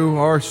interview.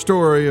 Our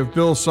story of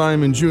Bill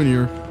Simon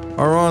Jr.,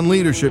 our On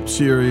Leadership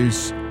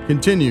series,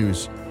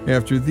 continues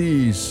after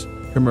these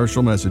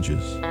commercial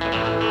messages.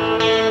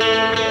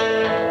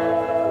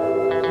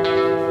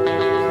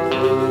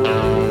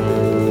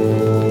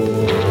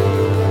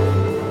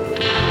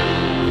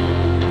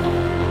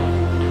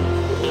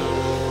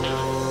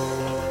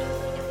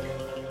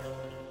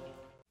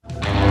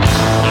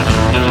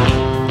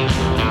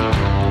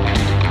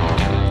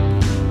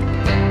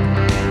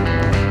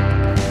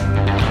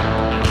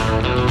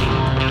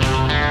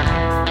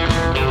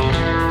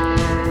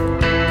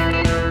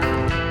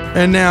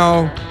 And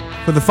now,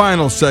 for the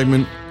final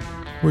segment,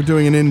 we're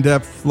doing an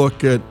in-depth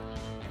look at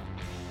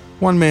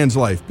one man's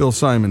life, Bill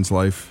Simon's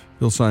life,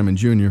 Bill Simon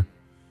Jr.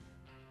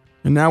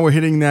 And now we're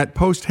hitting that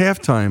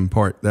post-halftime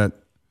part, that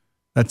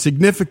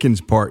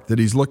significance part that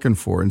he's looking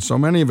for. And so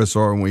many of us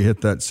are when we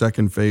hit that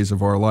second phase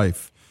of our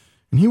life.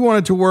 And he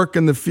wanted to work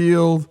in the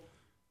field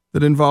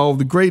that involved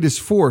the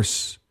greatest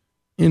force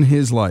in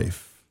his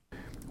life.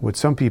 What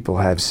some people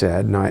have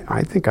said, and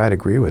I think I'd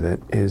agree with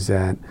it, is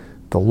that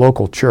the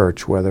local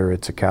church, whether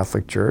it's a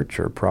Catholic church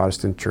or a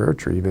Protestant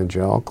church or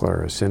evangelical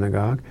or a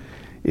synagogue,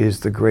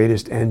 is the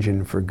greatest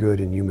engine for good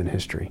in human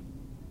history.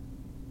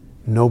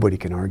 Nobody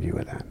can argue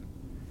with that.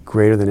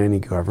 Greater than any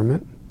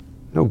government.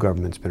 No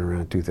government's been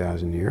around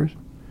 2,000 years.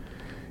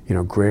 You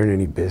know, greater than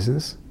any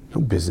business.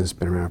 No business has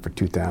been around for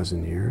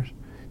 2,000 years.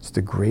 It's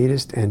the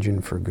greatest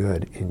engine for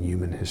good in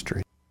human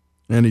history.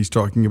 And he's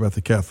talking about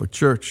the Catholic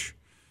Church.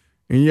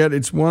 And yet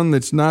it's one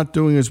that's not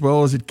doing as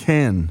well as it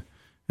can.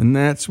 And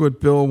that's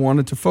what Bill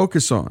wanted to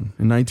focus on.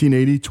 In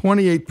 1980,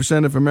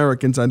 28% of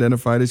Americans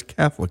identified as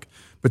Catholic.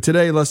 But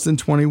today, less than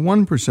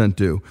 21%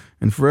 do.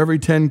 And for every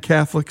 10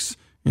 Catholics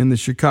in the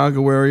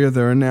Chicago area,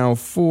 there are now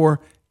 4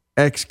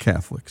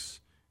 ex-Catholics.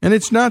 And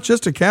it's not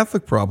just a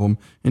Catholic problem.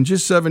 In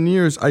just 7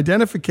 years,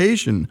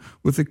 identification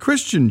with the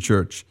Christian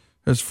church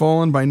has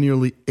fallen by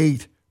nearly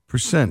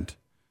 8%.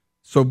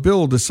 So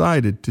Bill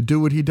decided to do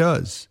what he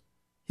does.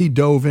 He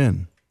dove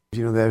in.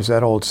 You know, there's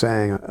that old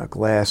saying, a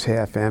glass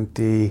half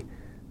empty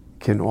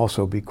can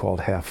also be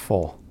called half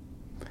full.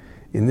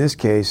 In this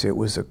case, it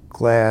was a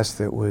glass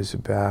that was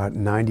about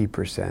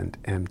 90%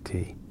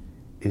 empty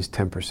is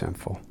 10%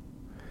 full.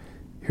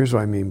 Here's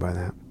what I mean by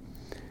that.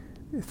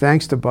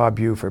 Thanks to Bob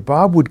Buford.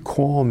 Bob would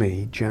call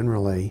me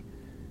generally,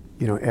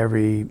 you know,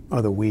 every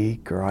other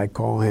week, or I'd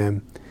call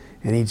him,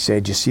 and he'd say,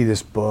 do you see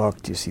this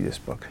book? Do you see this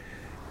book?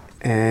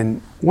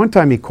 And one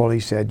time he called, he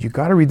said, you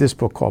got to read this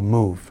book called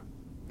Move.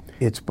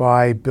 It's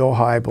by Bill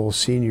Hybels,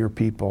 Senior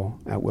People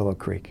at Willow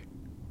Creek.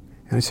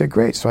 And I said,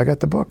 great, so I got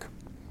the book.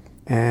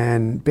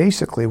 And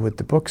basically what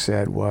the book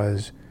said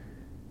was,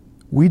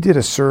 we did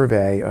a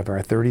survey of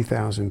our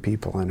 30,000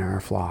 people in our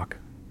flock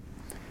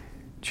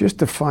just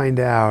to find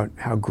out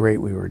how great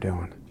we were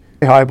doing.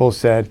 Hybels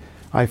said,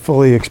 I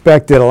fully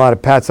expected a lot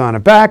of pats on the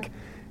back,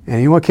 and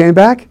you know what came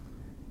back?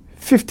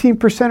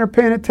 15% are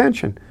paying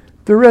attention.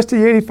 The rest of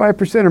the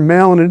 85% are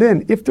mailing it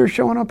in, if they're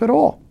showing up at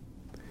all.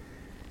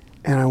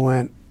 And I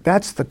went,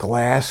 that's the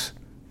glass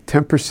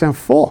 10%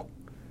 full.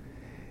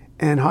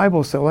 And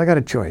Hybels said, well, I got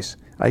a choice.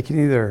 I can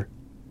either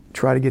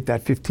try to get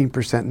that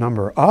 15%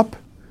 number up,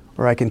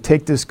 or I can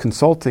take this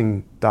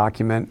consulting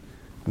document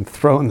and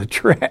throw in the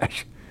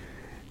trash.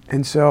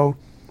 And so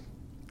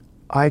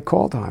I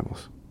called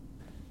Hybels,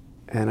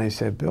 and I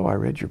said, Bill, I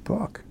read your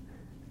book.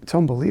 It's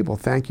unbelievable.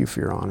 Thank you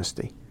for your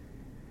honesty.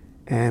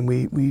 And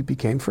we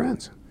became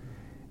friends.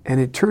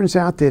 And it turns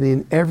out that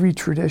in every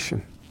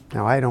tradition,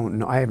 now I don't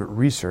know, I haven't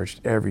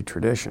researched every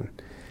tradition,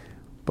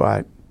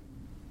 but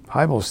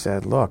Hybels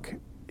said, look,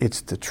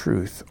 it's the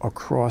truth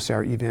across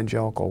our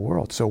evangelical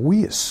world. So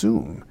we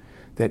assume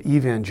that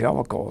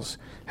evangelicals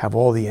have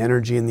all the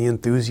energy and the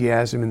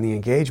enthusiasm and the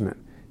engagement.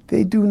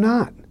 They do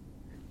not.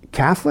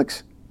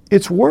 Catholics,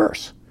 it's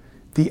worse.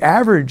 The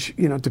average,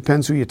 you know,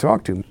 depends who you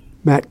talk to.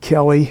 Matt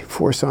Kelly,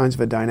 4 Signs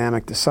of a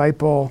Dynamic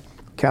Disciple,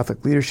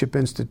 Catholic Leadership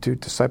Institute,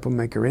 Disciple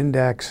Maker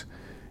Index,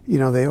 you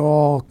know, they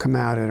all come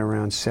out at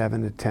around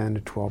 7 to 10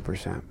 to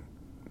 12%.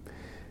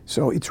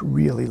 So it's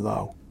really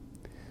low.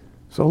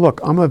 So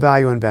look, I'm a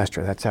value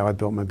investor. That's how I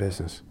built my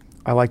business.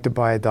 I like to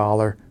buy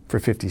 $1 for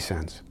 50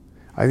 cents.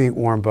 I think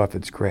Warren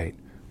Buffett's great.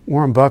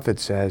 Warren Buffett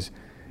says,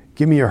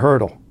 give me a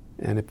hurdle.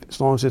 And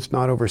as long as it's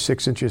not over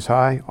 6 inches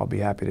high, I'll be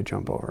happy to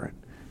jump over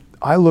it.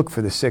 I look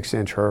for the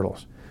 6-inch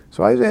hurdles.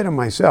 So I say to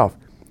myself,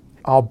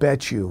 I'll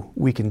bet you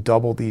we can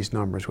double these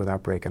numbers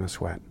without breaking a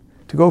sweat.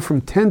 To go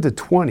from 10 to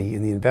 20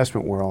 in the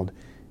investment world,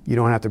 you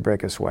don't have to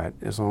break a sweat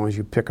as long as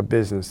you pick a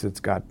business that's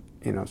got,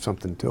 you know,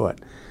 something to it.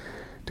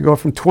 To go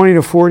from 20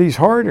 to 40 is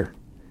harder.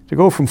 To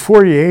go from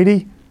 40 to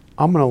 80,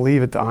 I'm going to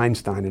leave it to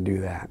Einstein to do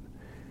that.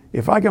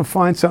 If I can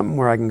find something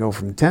where I can go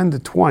from 10 to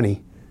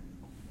 20,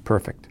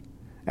 perfect.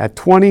 At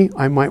 20,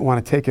 I might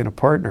want to take in a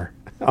partner.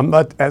 I'm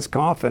not as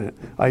confident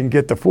I can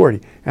get to 40.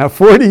 At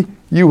 40,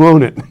 you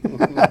own it.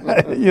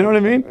 You know what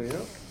I mean? Yeah.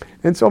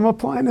 And so I'm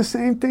applying the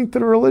same thing to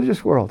the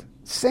religious world.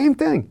 Same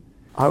thing.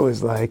 I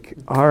was like,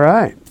 all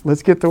right,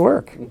 let's get to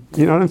work.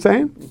 You know what I'm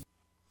saying?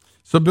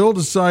 So Bill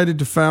decided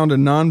to found a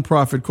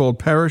nonprofit called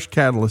Parish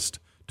Catalyst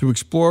to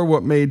explore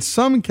what made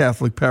some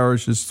Catholic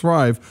parishes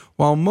thrive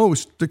while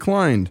most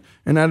declined.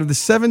 And out of the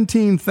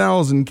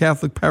 17,000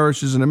 Catholic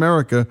parishes in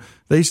America,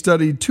 they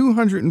studied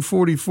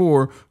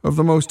 244 of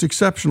the most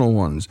exceptional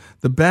ones,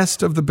 the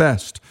best of the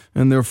best,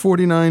 and their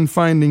 49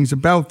 findings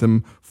about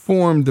them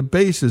formed the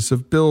basis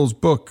of Bill's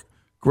book,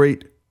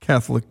 Great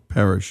Catholic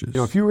Parishes.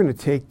 You know, if you were going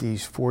to take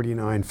these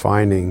 49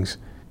 findings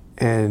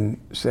and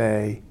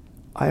say,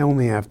 I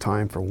only have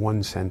time for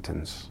one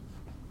sentence,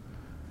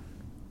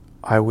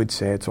 I would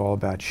say it's all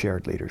about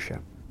shared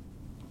leadership.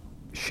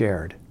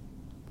 Shared.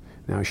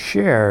 Now,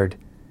 shared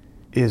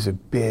is a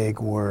big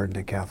word in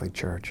the Catholic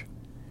Church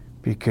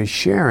because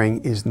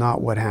sharing is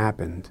not what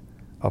happened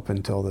up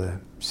until the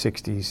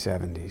 60s,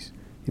 70s.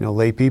 You know,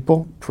 lay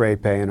people, pray,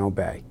 pay, and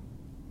obey.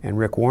 And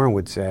Rick Warren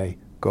would say,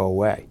 go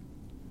away.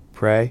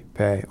 Pray,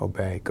 pay,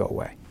 obey, go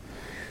away.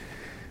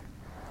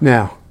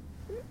 Now,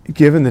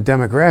 given the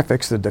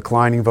demographics, the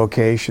declining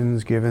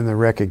vocations, given the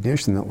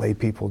recognition that lay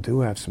people do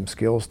have some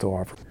skills to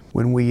offer,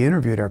 when we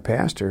interviewed our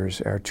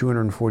pastors, our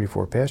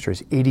 244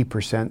 pastors,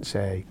 80%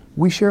 say,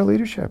 we share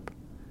leadership.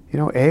 You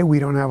know, A, we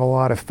don't have a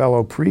lot of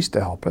fellow priests to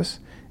help us,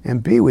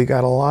 and B, we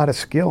got a lot of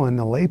skill in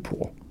the lay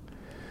pool.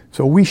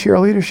 So we share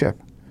leadership.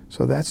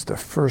 So that's the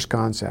first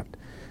concept.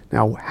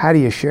 Now, how do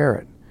you share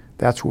it?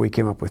 That's where we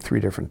came up with 3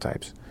 different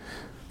types.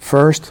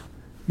 First,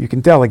 you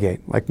can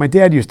delegate, like my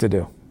dad used to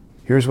do.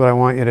 Here's what I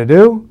want you to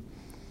do,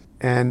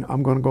 and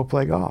I'm going to go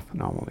play golf.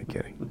 No, I'm only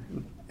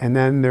kidding. And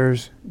then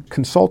there's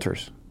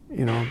consultors.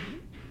 You know,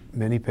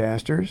 many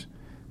pastors,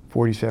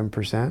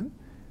 47%,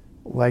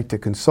 like to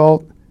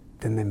consult,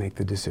 then they make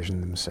the decision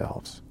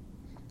themselves.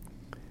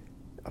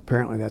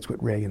 Apparently that's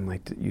what Reagan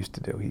used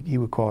to do. He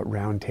would call it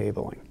round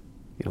tabling.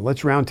 You know,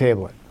 let's round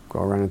table it. Go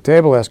around the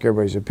table, ask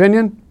everybody's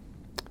opinion.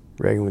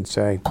 Reagan would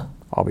say,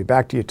 I'll be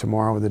back to you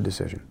tomorrow with a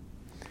decision.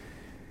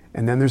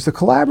 And then there's the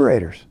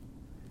collaborators.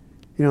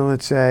 You know,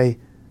 let's say,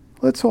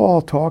 let's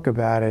all talk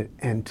about it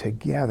and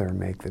together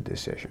make the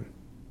decision.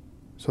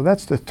 So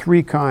that's the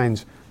 3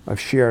 kinds of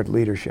shared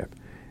leadership.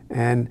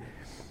 And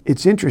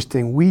it's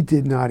interesting, we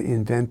did not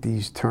invent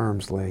these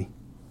terms, Lee.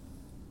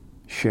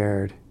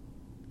 Shared.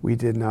 We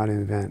did not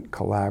invent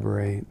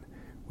collaborate.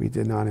 We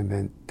did not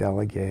invent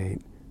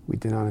delegate. We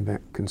did not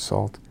invent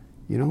consult.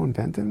 You know who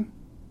invented them?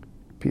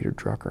 Peter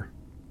Drucker.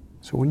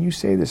 So when you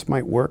say this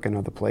might work in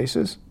other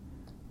places,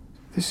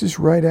 this is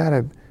right out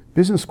of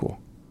business school.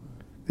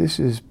 This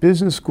is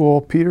business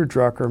school, Peter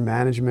Drucker,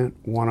 Management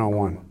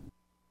 101.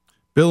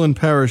 Bill and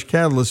Parish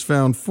Catalyst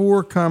found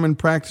 4 common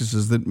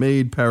practices that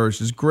made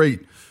parishes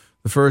great.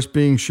 The first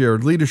being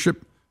shared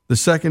leadership, the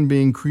second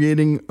being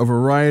creating a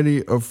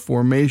variety of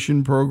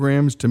formation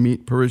programs to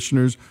meet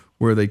parishioners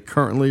where they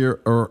currently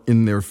are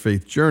in their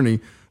faith journey,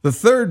 the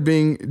third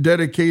being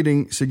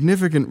dedicating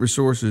significant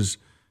resources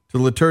to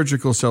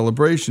liturgical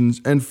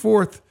celebrations, and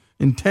fourth,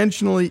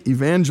 intentionally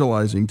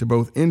evangelizing to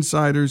both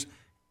insiders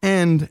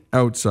and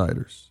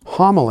outsiders.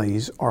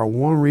 Homilies are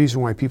one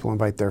reason why people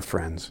invite their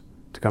friends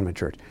to come to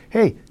church.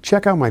 Hey,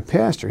 check out my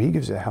pastor. He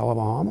gives a hell of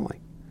a homily.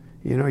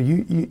 You know,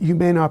 you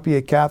may not be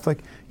a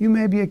Catholic. You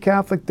may be a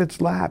Catholic that's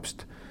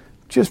lapsed.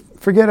 Just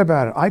forget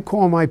about it. I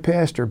call my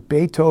pastor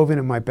Beethoven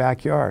in my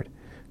backyard.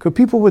 Because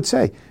people would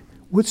say,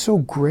 what's so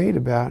great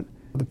about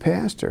the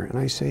pastor? And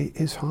I say,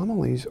 his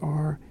homilies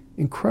are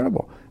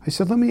incredible. I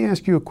said, let me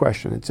ask you a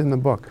question. It's in the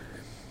book.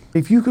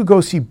 If you could go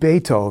see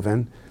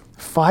Beethoven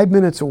 5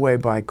 minutes away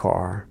by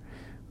car,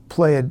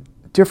 play a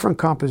different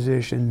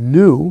composition,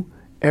 new,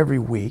 every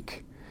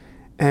week,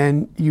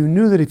 and you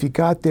knew that if you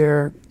got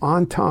there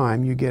on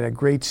time, you get a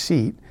great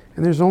seat,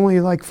 and there's only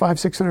like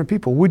 500-600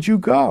 people, would you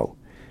go?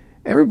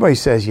 Everybody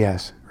says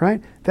yes,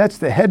 right? That's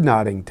the head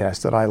nodding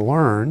test that I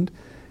learned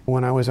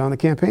when I was on the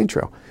campaign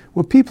trail.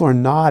 When people are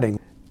nodding,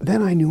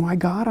 then I knew I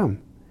got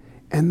them.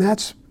 And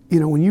that's, you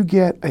know, when you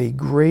get a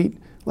great,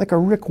 like a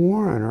Rick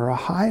Warren or a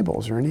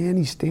Hybels or an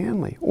Andy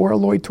Stanley or a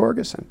Lloyd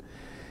Torgerson,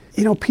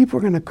 you know, people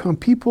are going to come.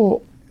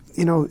 People,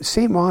 you know,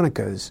 St.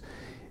 Monica's,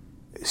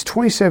 it's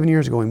 27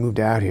 years ago we moved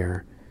out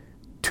here,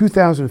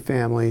 2,000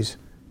 families,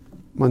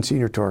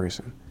 Monsignor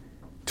Torgerson.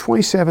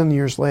 27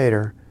 years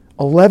later,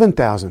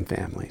 11,000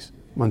 families,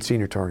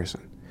 Monsignor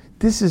Torgerson.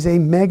 This is a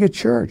mega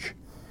church.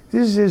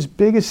 This is as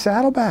big as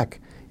Saddleback.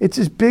 It's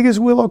as big as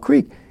Willow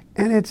Creek.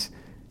 And it's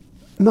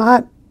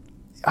not,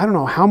 I don't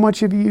know how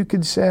much of you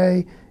could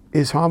say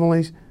is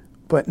homilies,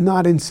 but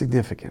not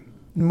insignificant.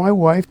 My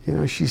wife, you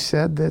know, she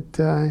said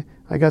that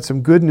I got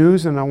some good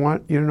news and I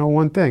want you to know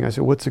one thing. I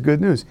said, what's the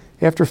good news?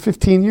 After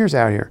 15 years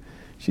out here,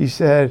 she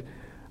said,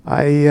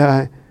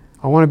 I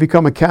want to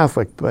become a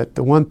Catholic, but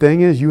the one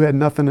thing is you had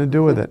nothing to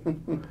do with it.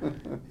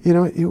 You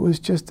know, it was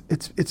just,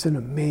 it's an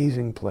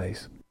amazing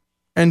place.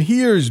 And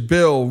here's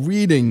Bill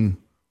reading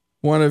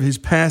one of his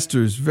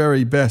pastor's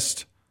very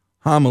best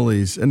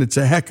homilies, and it's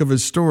a heck of a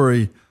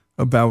story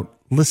about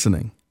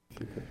listening.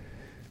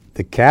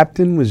 The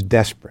captain was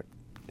desperate,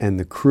 and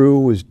the crew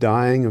was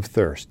dying of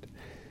thirst.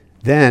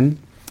 Then,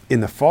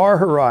 in the far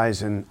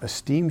horizon, a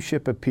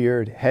steamship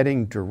appeared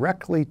heading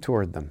directly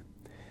toward them.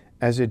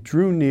 As it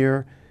drew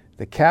near,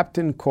 the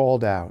captain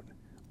called out,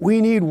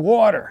 "We need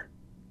water!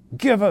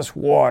 Give us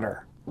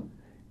water!"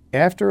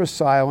 After a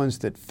silence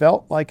that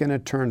felt like an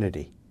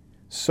eternity,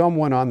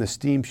 someone on the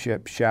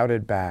steamship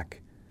shouted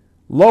back,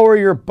 "Lower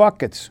your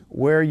buckets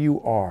where you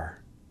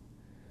are."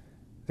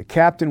 The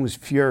captain was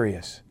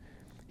furious.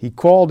 He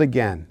called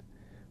again,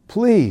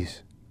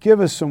 "Please,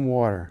 give us some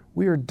water.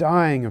 We are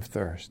dying of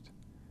thirst."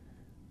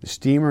 The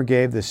steamer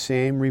gave the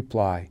same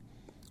reply,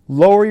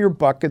 "Lower your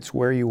buckets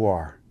where you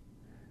are."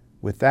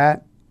 With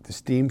that, the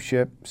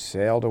steamship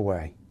sailed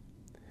away.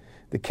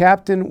 The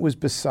captain was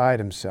beside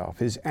himself.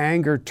 His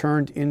anger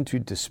turned into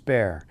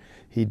despair.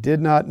 He did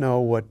not know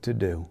what to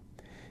do.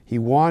 He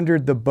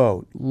wandered the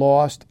boat,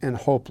 lost and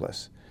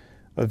hopeless.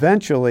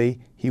 Eventually,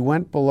 he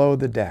went below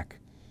the deck.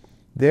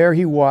 There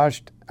he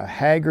watched a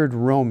haggard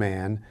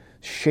rowman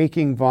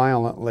shaking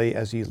violently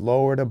as he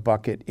lowered a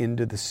bucket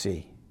into the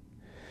sea.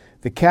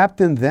 The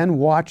captain then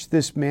watched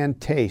this man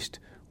taste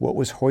what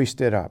was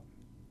hoisted up.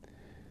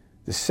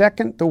 The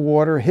second the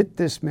water hit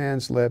this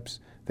man's lips,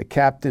 the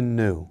captain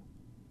knew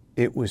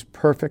it was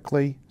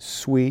perfectly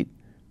sweet,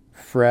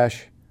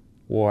 fresh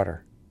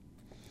water.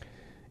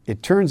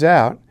 It turns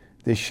out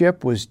The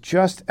ship was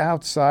just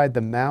outside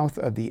the mouth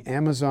of the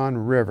Amazon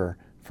River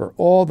for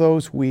all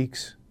those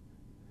weeks.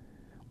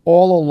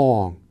 All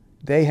along,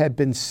 they had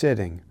been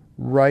sitting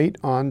right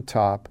on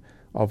top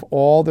of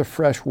all the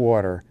fresh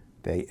water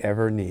they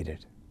ever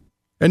needed.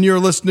 And you're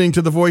listening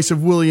to the voice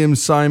of William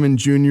Simon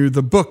Jr.,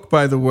 the book,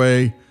 by the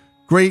way,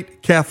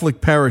 Great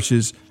Catholic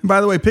Parishes. And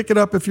by the way, pick it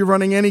up if you're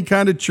running any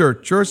kind of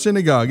church or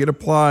synagogue. It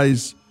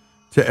applies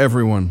to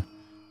everyone.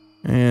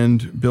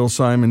 And Bill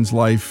Simon's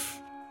life,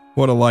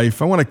 what a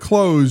life. I want to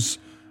close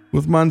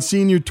with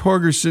Monsignor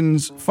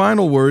Torgerson's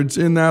final words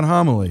in that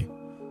homily.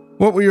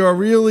 What we are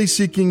really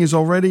seeking is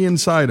already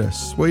inside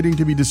us, waiting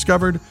to be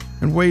discovered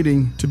and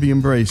waiting to be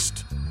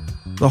embraced.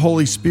 The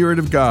Holy Spirit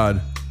of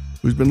God,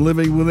 who's been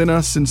living within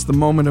us since the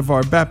moment of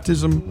our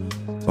baptism.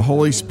 The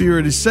Holy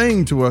Spirit is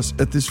saying to us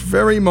at this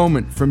very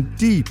moment from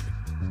deep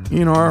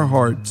in our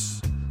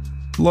hearts,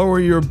 lower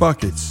your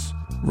buckets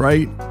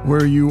right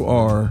where you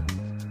are.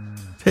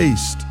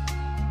 Taste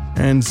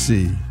and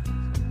see.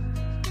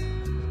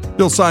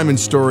 Bill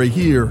Simon's story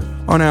here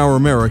on Our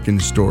American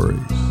Stories.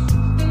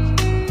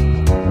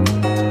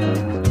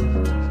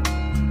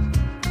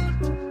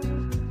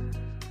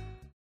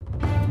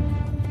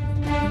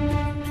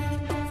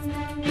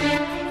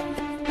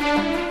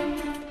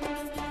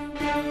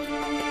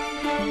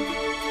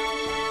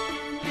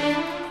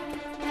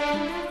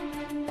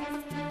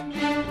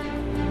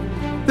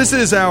 This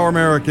is Our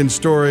American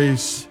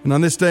Stories, and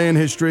on this day in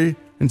history,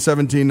 in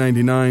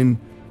 1799,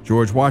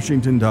 George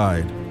Washington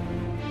died.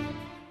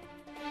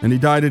 And he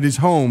died at his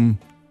home,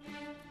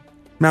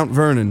 Mount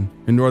Vernon,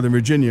 in Northern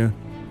Virginia,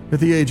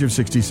 at the age of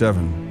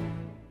 67.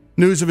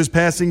 News of his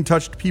passing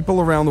touched people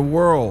around the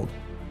world,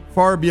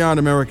 far beyond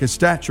America's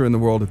stature in the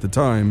world at the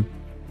time.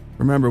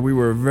 Remember, we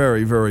were a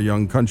very, very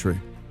young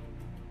country.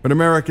 But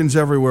Americans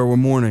everywhere were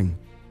mourning.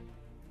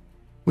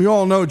 We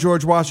all know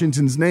George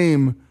Washington's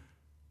name,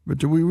 but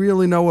do we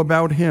really know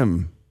about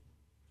him?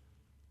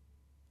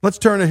 Let's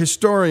turn to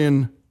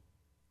historian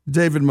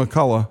David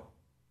McCullough.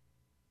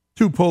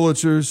 2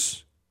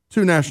 Pulitzers,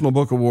 2 National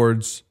Book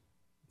Awards,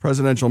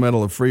 Presidential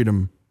Medal of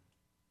Freedom.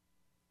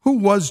 Who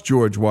was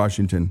George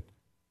Washington,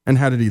 and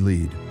how did he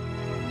lead?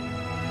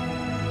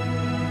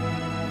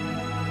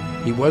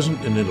 He wasn't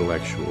an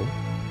intellectual.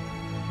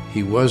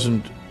 He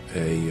wasn't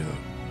a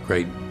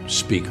great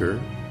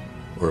speaker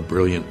or a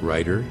brilliant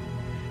writer.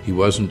 He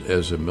wasn't,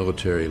 as a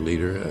military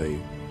leader, a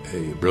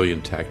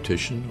brilliant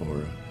tactician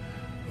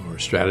or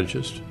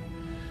strategist,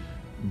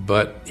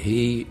 but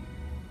he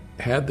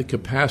had the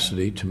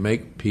capacity to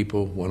make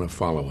people want to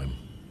follow him.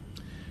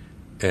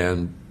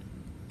 And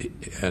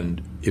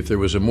if there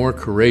was a more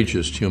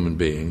courageous human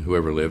being who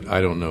ever lived,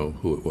 I don't know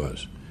who it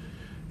was.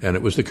 And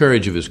it was the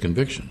courage of his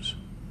convictions.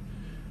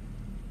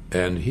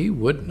 And he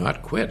would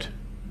not quit.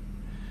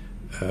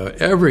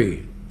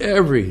 Every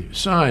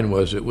sign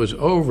was, it was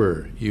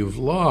over, you've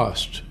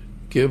lost,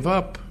 give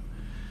up.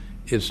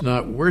 It's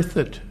not worth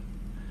it.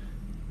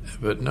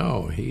 But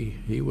no,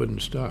 he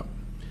wouldn't stop.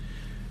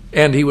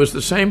 And he was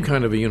the same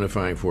kind of a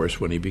unifying force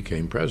when he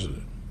became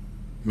president,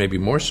 maybe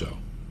more so.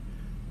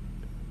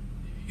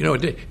 You know,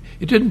 it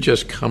didn't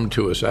just come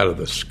to us out of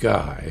the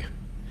sky.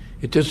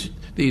 It just,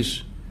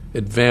 these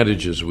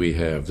advantages we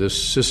have,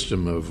 this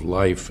system of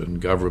life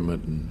and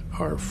government and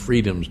our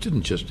freedoms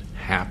didn't just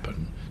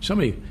happen.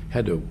 Somebody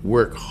had to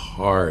work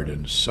hard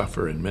and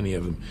suffer, and many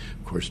of them,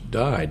 of course,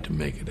 died to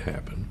make it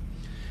happen.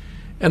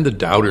 And the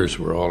doubters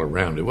were all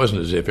around. It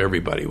wasn't as if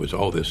everybody was,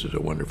 oh, this is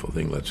a wonderful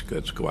thing, let's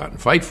go out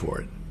and fight for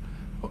it.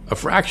 A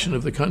fraction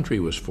of the country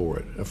was for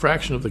it. A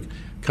fraction of the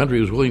country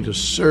was willing to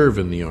serve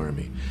in the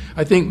army.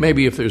 I think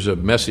maybe if there's a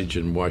message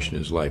in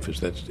Washington's life, it's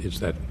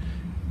that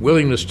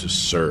willingness to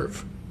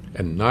serve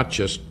and not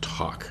just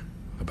talk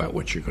about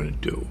what you're going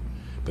to do,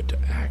 but to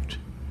act.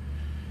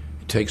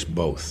 It takes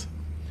both.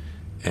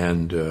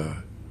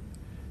 And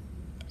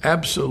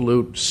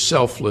absolute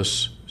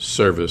selfless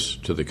service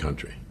to the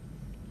country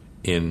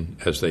in,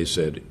 as they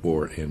said,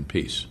 war and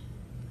peace,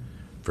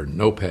 for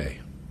no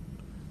pay,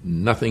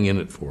 nothing in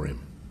it for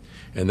him.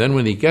 And then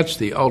when he gets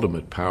the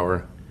ultimate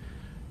power,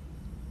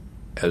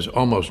 as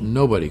almost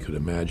nobody could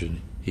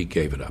imagine, he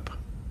gave it up,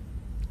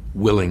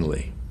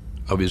 willingly,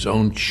 of his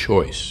own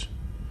choice.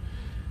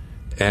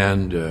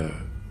 And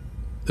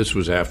this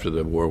was after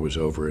the war was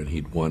over and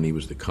he'd won. He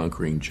was the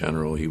conquering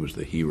general. He was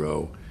the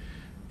hero.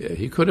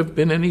 He could have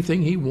been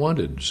anything he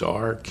wanted,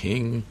 czar,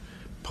 king,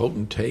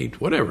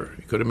 potentate, whatever.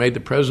 He could have made the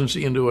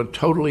presidency into a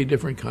totally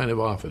different kind of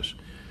office.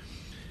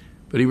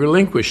 But he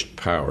relinquished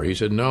power. He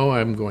said, no,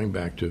 I'm going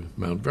back to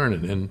Mount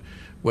Vernon. And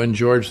when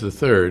George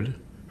III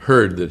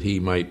heard that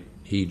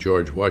he,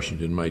 George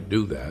Washington, might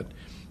do that,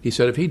 he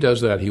said, if he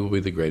does that, he will be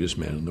the greatest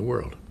man in the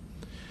world.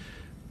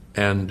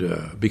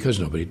 And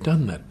because nobody had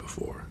done that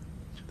before.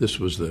 This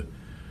was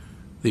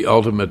the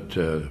ultimate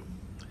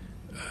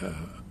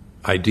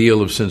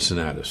ideal of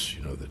Cincinnatus,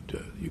 you know, that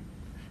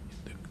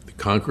the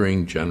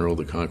conquering general,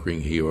 the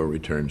conquering hero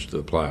returns to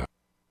the plow.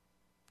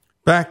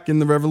 Back in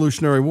the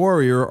Revolutionary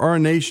Warrior, our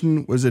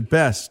nation was at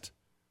best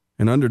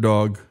an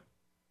underdog.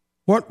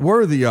 What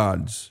were the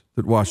odds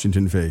that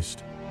Washington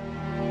faced?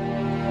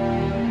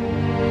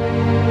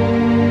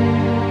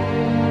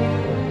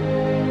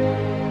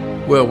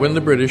 Well, when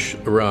the British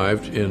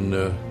arrived in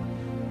the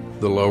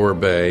lower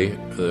bay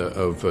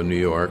of New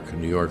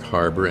York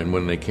Harbor, and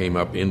when they came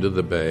up into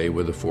the bay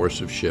with a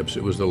force of ships,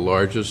 it was the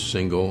largest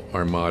single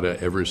armada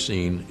ever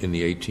seen in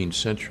the 18th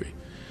century.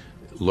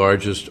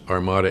 Largest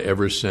armada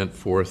ever sent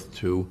forth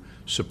to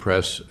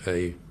suppress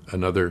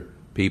another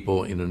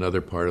people in another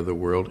part of the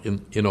world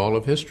in all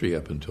of history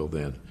up until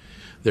then.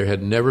 There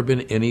had never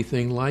been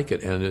anything like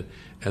it, and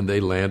they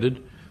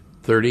landed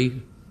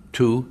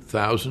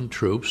 32,000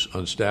 troops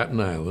on Staten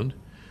Island,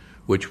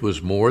 which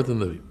was more than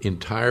the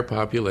entire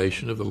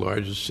population of the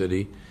largest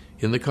city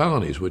in the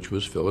colonies, which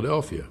was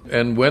Philadelphia.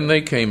 And when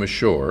they came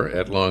ashore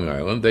at Long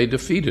Island, they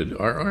defeated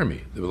our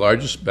army. The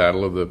largest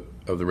battle of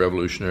the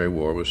Revolutionary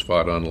War was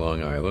fought on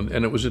Long Island,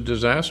 and it was a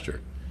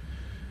disaster.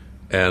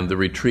 And the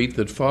retreat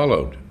that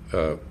followed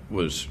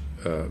was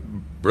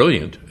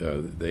brilliant.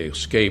 They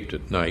escaped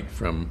at night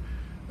from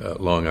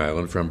Long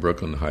Island, from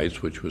Brooklyn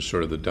Heights, which was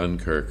sort of the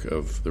Dunkirk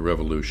of the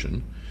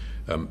Revolution.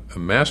 A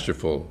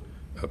masterful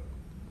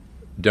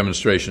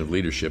demonstration of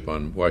leadership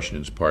on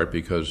Washington's part,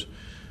 because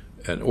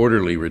an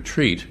orderly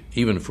retreat,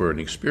 even for an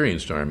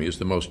experienced army, is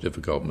the most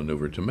difficult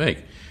maneuver to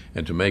make.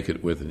 And to make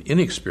it with an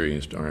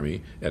inexperienced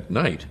army at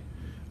night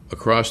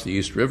across the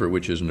East River,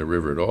 which isn't a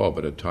river at all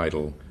but a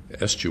tidal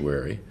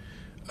estuary,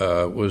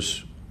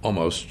 was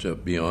almost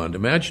beyond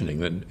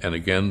imagining. And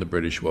again, the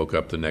British woke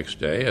up the next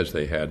day, as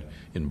they had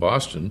in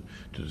Boston,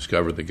 to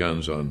discover the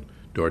guns on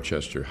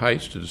Dorchester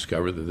Heights, to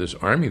discover that this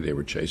army they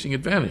were chasing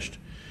had vanished.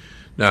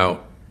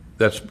 Now,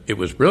 it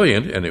was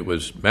brilliant and it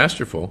was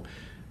masterful,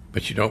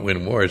 but you don't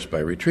win wars by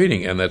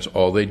retreating, and that's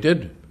all they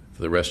did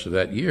for the rest of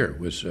that year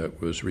was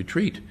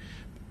retreat.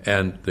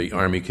 And the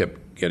army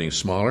kept getting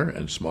smaller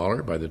and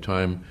smaller. By the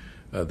time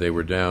they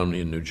were down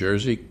in New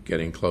Jersey,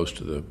 getting close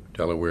to the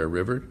Delaware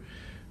River,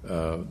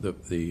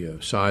 the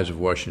size of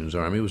Washington's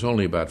army was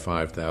only about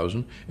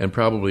 5,000, and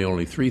probably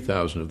only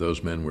 3,000 of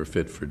those men were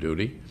fit for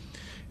duty.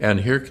 And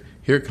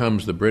here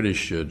comes the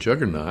British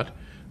juggernaut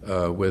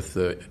with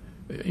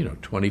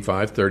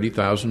 25,000,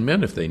 30,000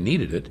 men if they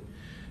needed it.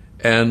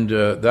 And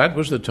that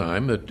was the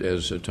time that,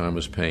 as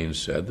Thomas Paine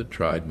said, that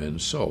tried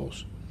men's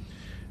souls.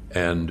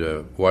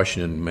 And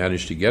Washington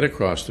managed to get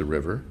across the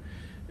river,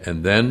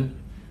 and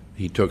then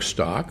he took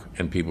stock,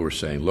 and people were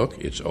saying, look,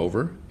 it's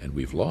over, and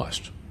we've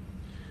lost.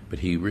 But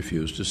he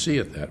refused to see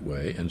it that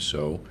way, and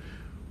so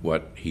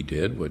what he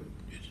did, what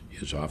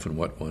is often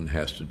what one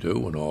has to do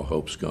when all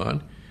hope's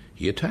gone,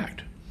 he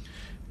attacked.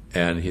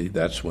 And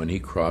that's when he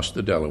crossed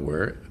the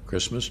Delaware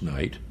Christmas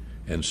night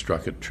and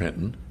struck at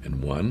Trenton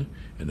and won,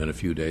 and then a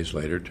few days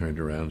later turned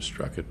around and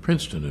struck at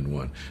Princeton and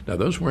won. Now,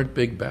 those weren't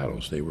big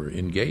battles. They were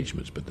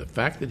engagements, but the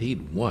fact that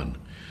he'd won,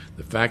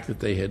 the fact that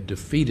they had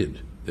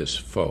defeated this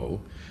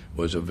foe,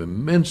 was of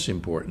immense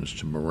importance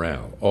to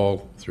morale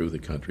all through the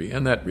country,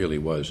 and that really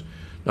was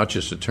not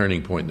just a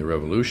turning point in the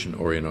Revolution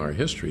or in our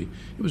history,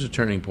 it was a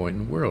turning point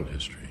in world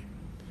history,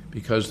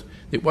 because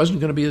it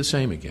wasn't going to be the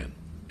same again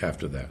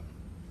after that.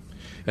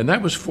 And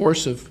that was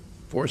force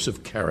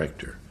of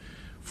character,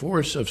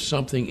 force of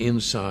something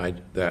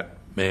inside that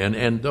man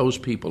and those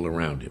people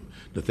around him,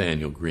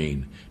 Nathaniel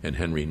Greene and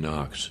Henry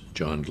Knox,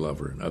 John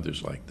Glover, and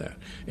others like that,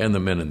 and the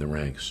men in the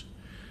ranks,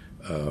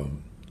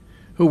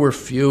 who were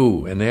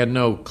few, and they had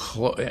no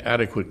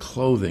adequate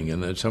clothing,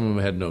 and then some of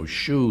them had no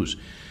shoes,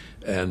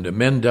 and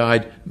men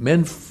died.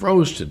 Men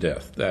froze to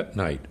death that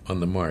night on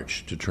the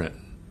march to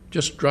Trenton,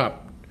 just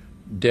dropped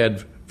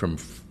dead from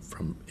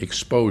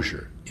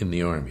exposure in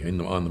the army,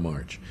 on the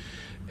march.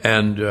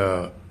 And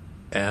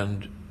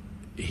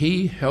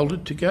he held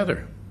it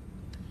together.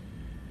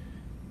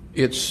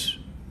 It's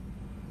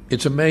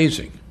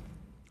amazing.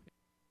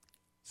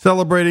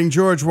 Celebrating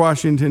George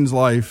Washington's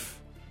life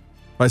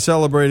by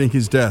celebrating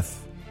his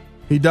death.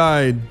 He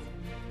died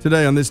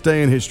today on this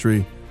day in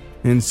history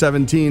in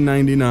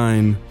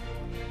 1799.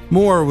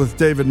 More with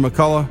David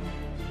McCullough.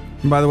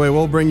 And by the way,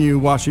 we'll bring you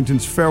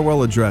Washington's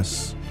farewell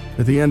address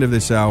at the end of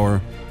this hour.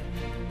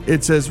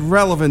 It's as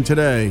relevant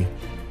today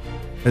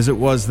as it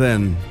was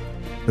then,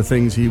 the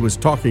things he was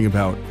talking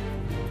about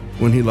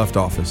when he left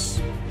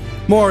office.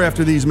 More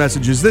after these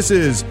messages. This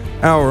is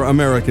Our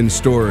American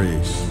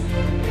Stories.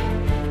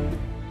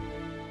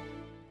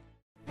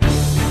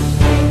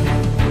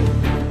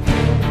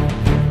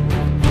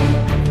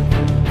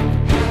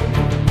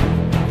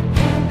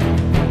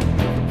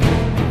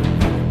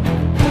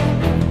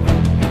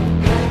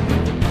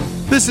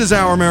 This is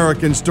Our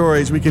American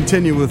Stories. We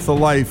continue with the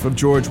life of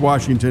George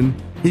Washington.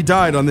 He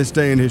died on this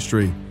day in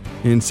history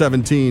in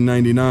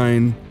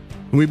 1799.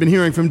 And we've been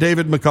hearing from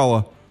David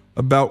McCullough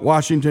about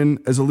Washington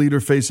as a leader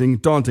facing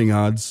daunting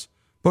odds.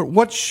 But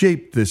what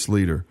shaped this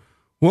leader?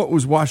 What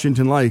was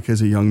Washington like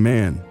as a young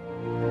man?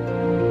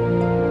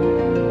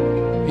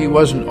 He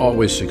wasn't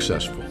always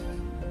successful.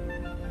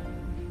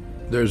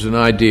 There's an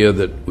idea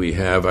that we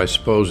have, I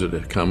suppose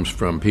it comes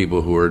from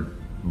people who are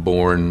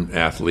born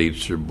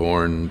athletes or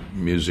born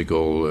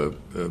musical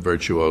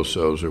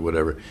virtuosos or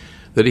whatever,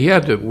 that he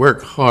had to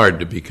work hard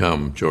to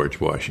become George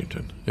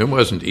Washington. It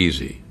wasn't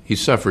easy. He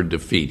suffered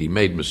defeat. He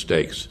made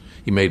mistakes.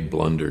 He made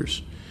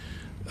blunders.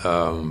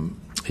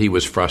 he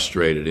was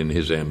frustrated in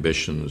his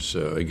ambitions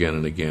again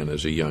and again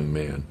as a young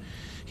man.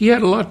 He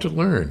had a lot to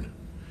learn.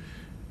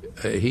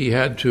 He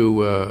had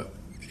to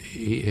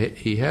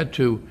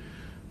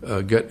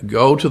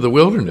go to the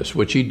wilderness,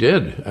 which he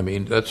did. I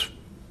mean, that's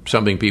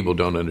something people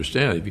don't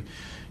understand. If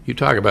you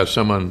talk about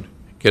someone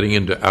getting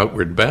into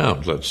Outward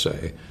Bound, let's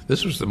say,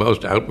 this was the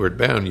most outward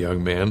bound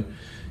young man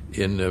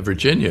in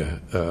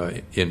Virginia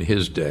in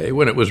his day,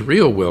 when it was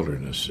real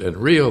wilderness and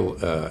real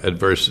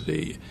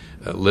adversity,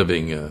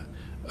 living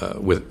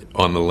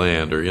on the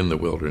land or in the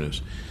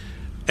wilderness.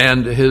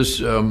 And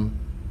his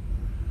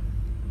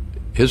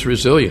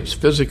resilience,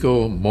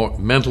 physical,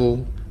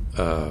 mental,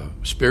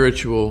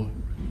 spiritual,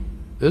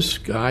 this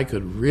guy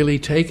could really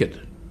take it.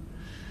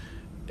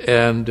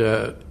 And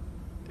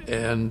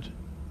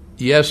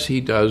yes, he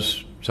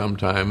does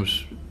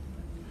sometimes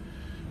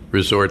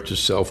resort to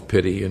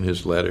self-pity in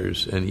his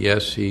letters, and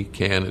yes, he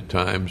can at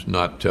times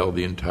not tell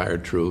the entire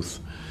truth,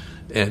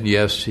 and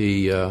yes,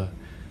 he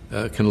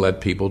can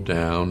let people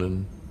down,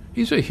 and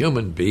he's a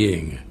human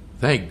being.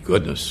 Thank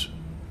goodness.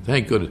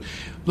 Thank goodness.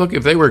 Look,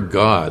 if they were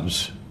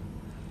gods,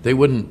 they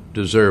wouldn't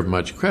deserve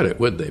much credit,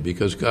 would they?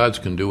 Because gods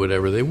can do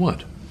whatever they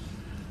want.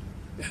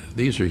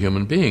 These are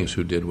human beings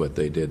who did what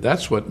they did.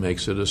 That's what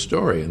makes it a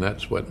story, and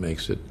that's what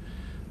makes it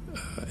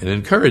an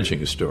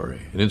encouraging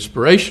story, an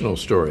inspirational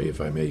story,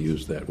 if I may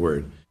use that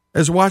word.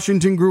 As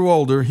Washington grew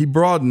older, he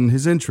broadened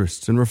his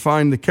interests and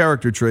refined the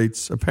character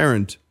traits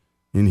apparent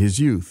in his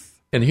youth.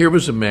 And here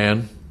was a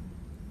man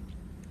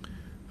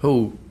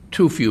who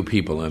too few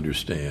people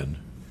understand.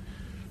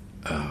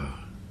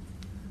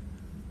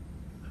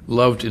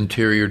 Loved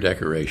interior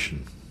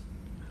decoration,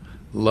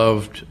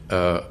 loved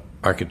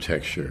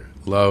architecture,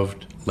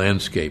 loved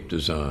landscape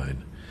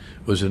design,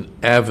 was an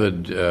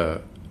avid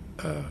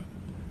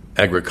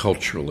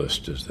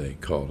agriculturalist, as they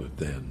called it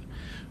then,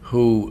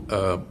 who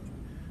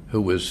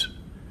was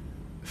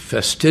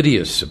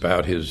fastidious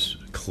about his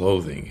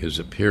clothing, his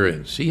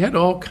appearance. He had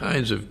all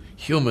kinds of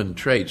human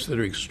traits that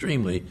are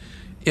extremely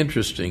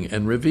interesting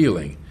and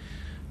revealing.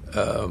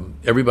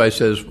 Everybody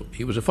says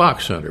he was a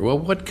fox hunter. Well,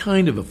 what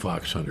kind of a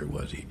fox hunter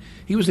was he?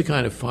 He was the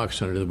kind of fox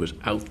hunter that was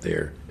out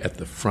there at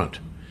the front,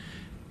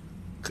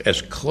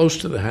 as close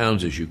to the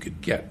hounds as you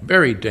could get.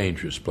 Very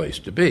dangerous place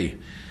to be.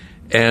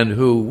 And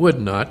who would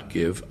not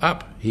give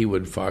up. He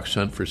would fox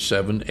hunt for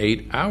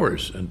 7-8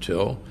 hours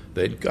until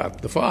they'd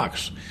got the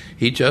fox.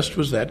 He just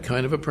was that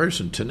kind of a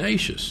person,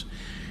 tenacious.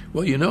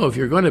 Well, you know, if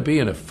you're going to be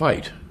in a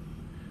fight,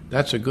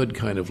 that's a good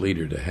kind of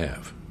leader to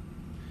have.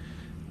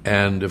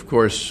 And, of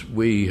course,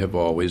 we have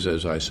always,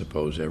 as I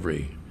suppose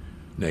every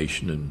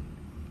nation and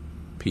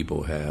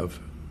people have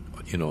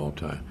in all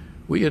time,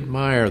 we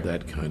admire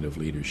that kind of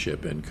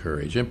leadership and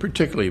courage, and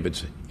particularly if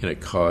it's in a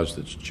cause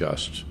that's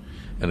just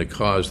and a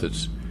cause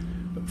that's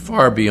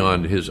far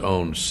beyond his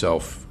own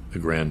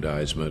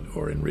self-aggrandizement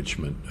or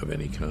enrichment of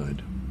any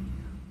kind.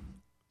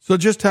 So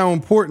just how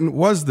important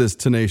was this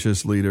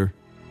tenacious leader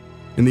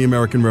in the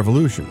American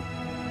Revolution?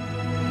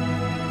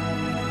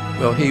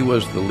 Well, he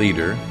was the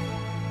leader.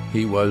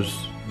 He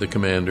was the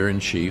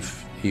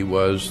commander-in-chief. He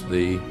was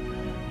the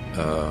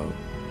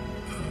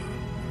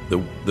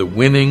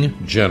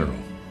winning general.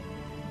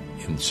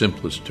 In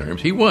simplest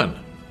terms, he won.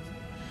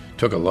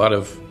 Took a lot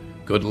of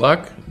good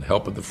luck and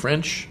help of the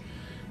French,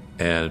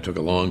 and it took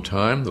a long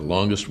time, the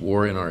longest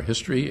war in our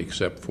history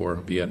except for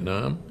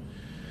Vietnam.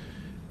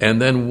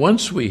 And then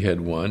once we had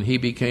won, he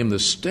became the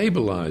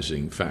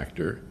stabilizing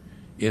factor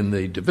in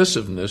the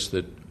divisiveness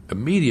that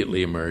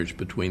immediately emerged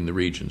between the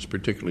regions,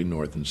 particularly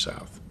North and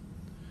South.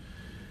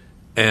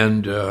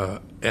 And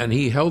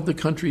he held the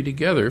country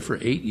together for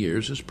 8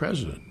 years as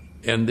president.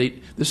 And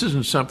this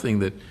isn't something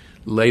that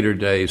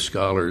later-day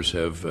scholars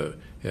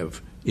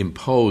have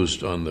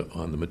imposed on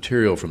the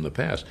material from the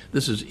past.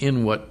 This is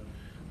in what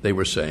they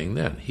were saying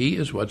then. He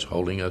is what's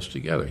holding us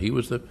together. He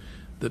was the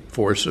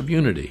force of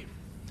unity.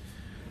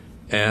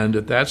 And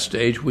at that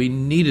stage, we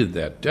needed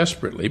that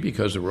desperately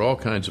because there were all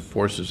kinds of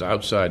forces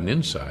outside and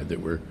inside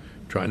that were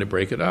trying to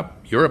break it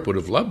up. Europe would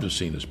have loved to have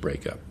seen us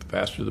break up. The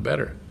faster, the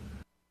better.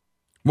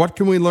 What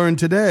can we learn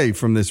today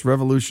from this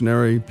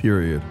revolutionary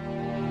period?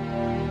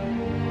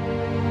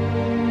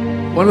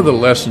 One of the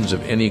lessons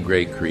of any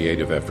great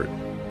creative effort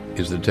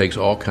is that it takes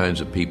all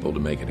kinds of people to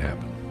make it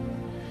happen.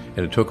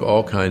 And it took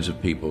all kinds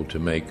of people to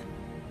make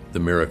the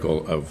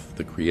miracle of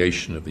the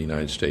creation of the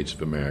United States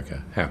of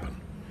America happen.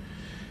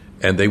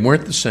 And they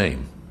weren't the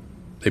same.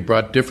 They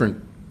brought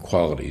different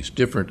qualities,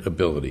 different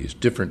abilities,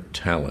 different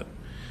talent.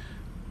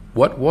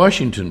 What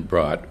Washington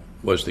brought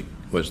was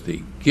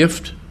the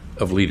gift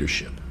of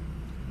leadership,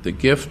 the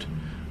gift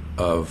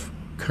of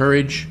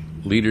courage,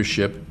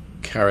 leadership,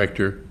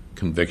 character,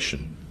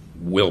 conviction,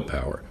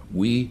 willpower.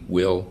 We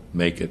will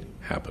make it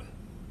happen.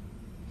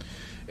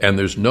 And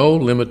there's no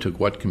limit to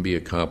what can be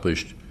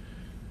accomplished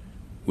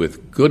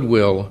with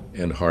goodwill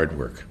and hard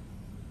work.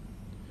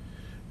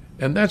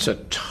 And that's a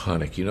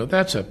tonic,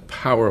 that's a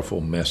powerful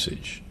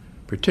message,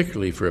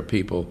 particularly for a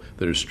people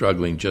that are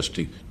struggling just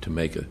to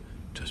make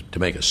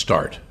a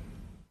start.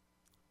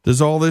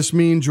 Does all this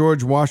mean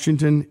George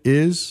Washington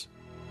is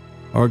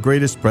our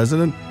greatest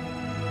president?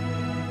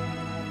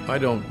 I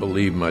don't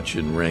believe much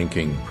in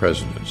ranking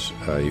presidents.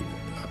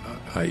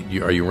 Are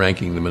you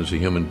ranking them as a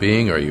human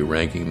being? Are you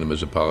ranking them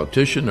as a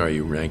politician? Are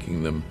you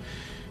ranking them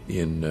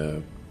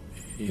in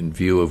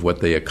view of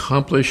what they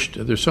accomplished?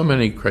 There's so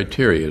many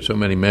criteria, so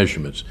many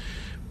measurements.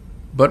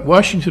 But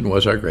Washington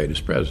was our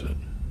greatest president.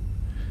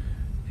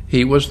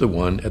 He was the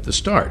one at the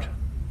start.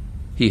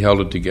 He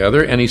held it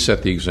together, and he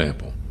set the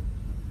example.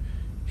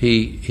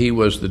 He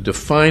was the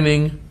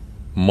defining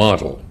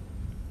model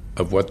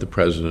of what the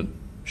president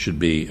should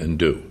be and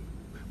do.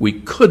 We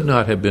could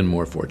not have been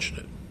more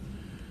fortunate.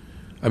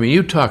 I mean,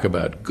 you talk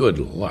about good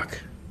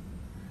luck.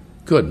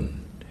 Good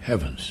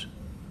heavens.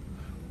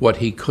 What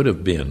he could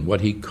have been,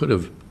 what he could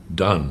have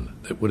done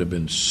that would have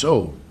been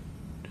so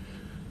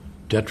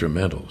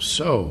detrimental,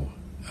 so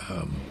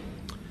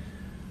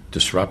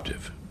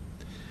disruptive.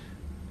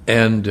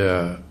 And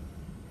now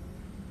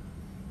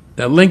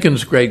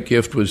Lincoln's great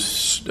gift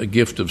was a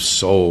gift of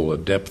soul, a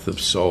depth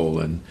of soul,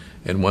 and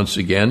once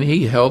again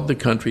he held the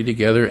country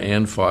together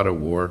and fought a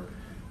war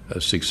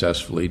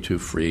successfully to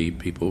free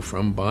people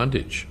from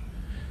bondage.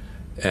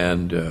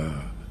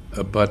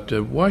 But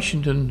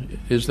Washington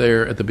is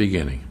there at the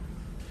beginning,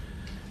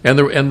 and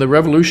the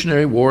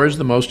Revolutionary War is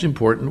the most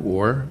important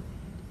war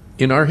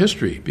in our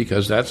history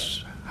because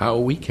that's how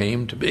we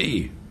came to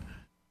be.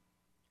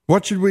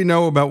 What should we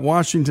know about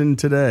Washington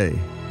today?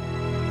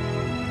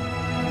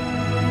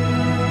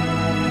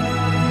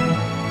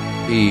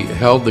 He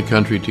held the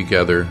country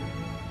together,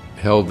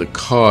 held the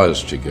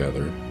cause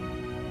together,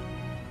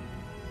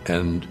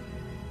 and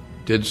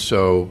did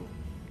so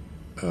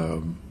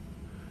in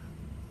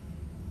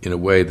a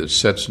way that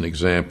sets an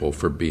example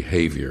for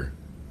behavior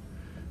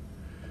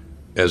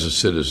as a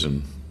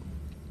citizen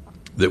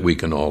that we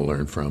can all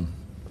learn from,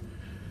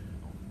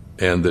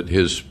 and that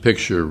his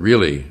picture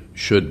really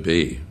should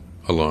be,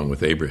 along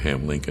with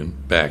Abraham Lincoln,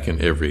 back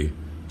in every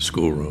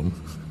schoolroom,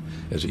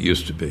 as it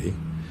used to be.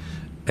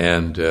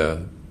 And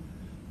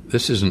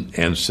this isn't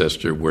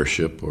ancestor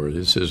worship, or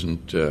this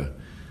isn't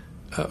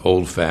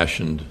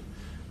old-fashioned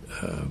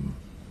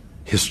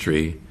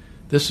history.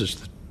 This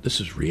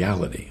is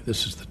reality.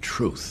 This is the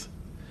truth.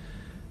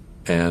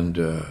 And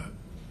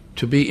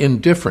to be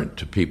indifferent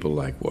to people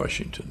like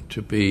Washington,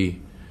 to be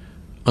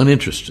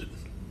uninterested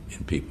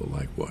in people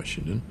like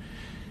Washington,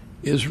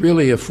 is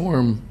really a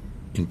form,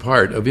 in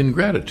part, of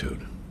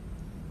ingratitude.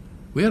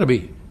 We ought to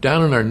be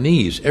down on our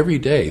knees every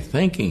day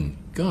thanking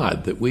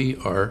God that we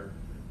are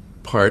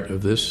part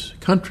of this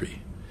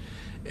country.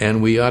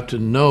 And we ought to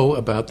know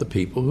about the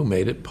people who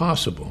made it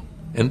possible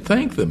and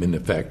thank them, in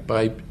effect,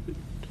 by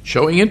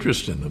showing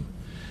interest in them.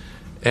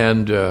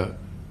 And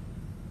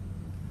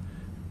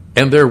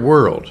their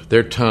world,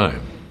 their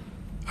time.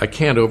 I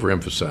can't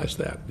overemphasize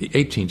that. The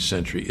 18th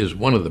century is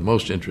one of the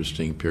most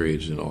interesting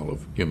periods in all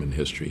of human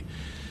history.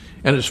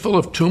 And it's full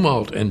of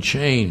tumult and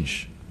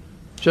change,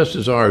 just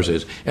as ours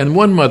is. And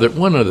one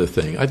other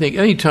thing. I think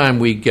any time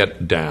we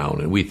get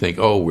down and we think,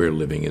 oh, we're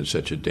living in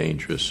such a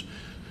dangerous,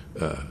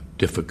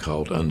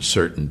 difficult,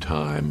 uncertain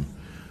time,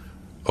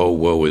 oh,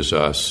 woe is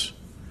us,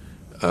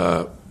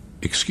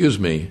 excuse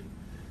me,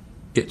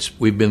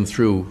 we've been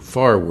through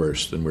far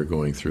worse than we're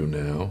going through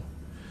now,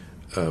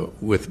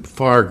 with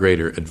far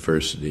greater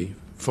adversity,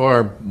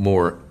 far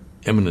more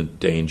imminent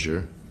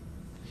danger.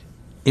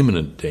 We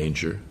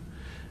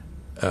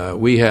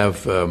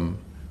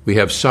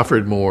have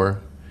suffered more.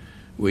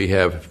 We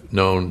have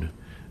known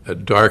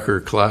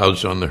darker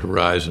clouds on the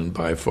horizon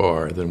by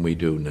far than we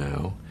do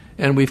now,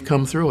 and we've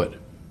come through it,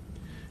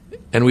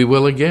 and we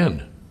will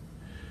again.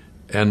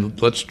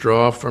 And let's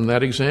draw from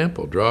that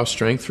example. Draw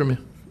strength from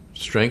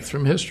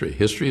history.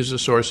 History is a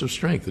source of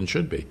strength and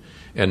should be.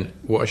 And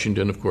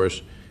Washington, of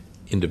course,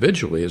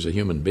 individually as a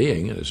human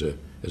being, as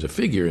a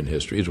figure in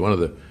history, is one of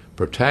the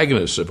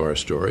protagonists of our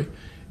story.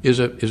 Is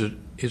a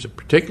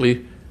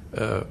particularly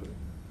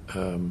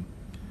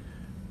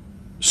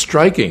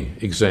striking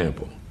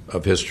example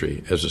of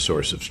history as a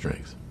source of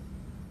strength.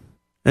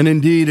 And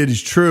indeed, it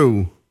is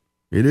true.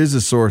 It is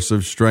a source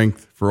of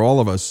strength for all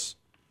of us,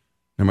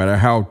 no matter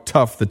how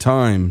tough the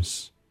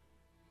times.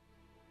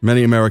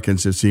 Many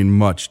Americans have seen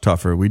much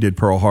tougher. We did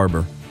Pearl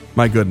Harbor.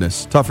 My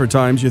goodness. Tougher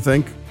times, you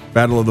think?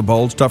 Battle of the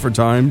Bulge, tougher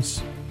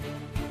times?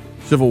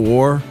 Civil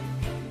War?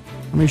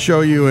 Let me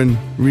show you and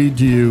read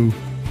to you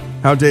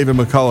how David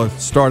McCullough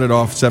started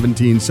off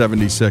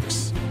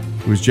 1776.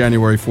 It was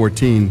January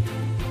 14,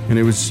 and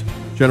it was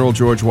General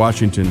George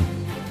Washington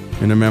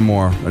in a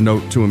memoir, a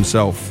note to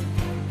himself.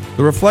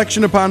 The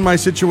reflection upon my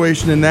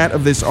situation and that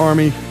of this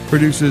army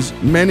produces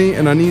many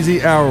an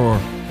uneasy hour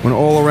when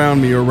all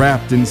around me are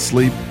wrapped in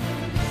sleep.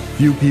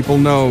 Few people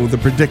know the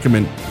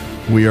predicament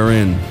we are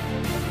in.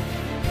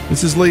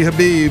 This is Lee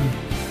Habib.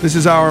 This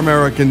is Our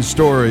American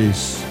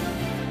Stories.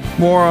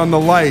 More on the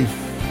life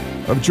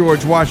of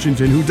George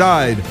Washington, who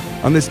died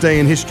on this day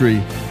in history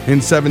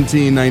in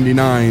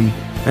 1799.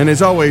 And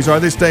as always, our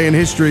This Day in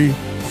History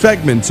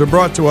segments are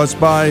brought to us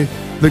by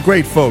the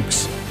great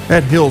folks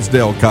at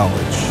Hillsdale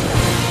College.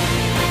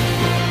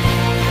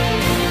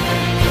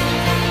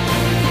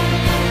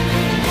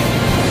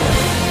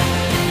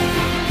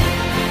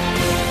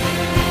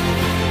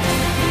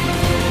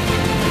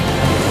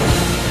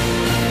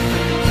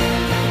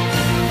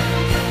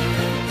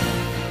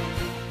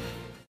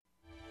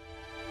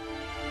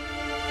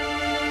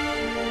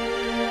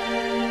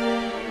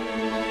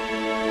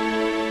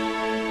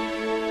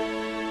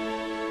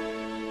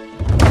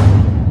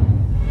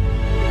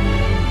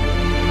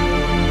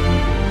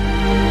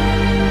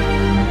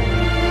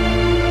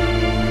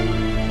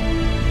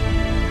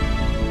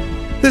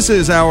 This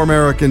is Our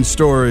American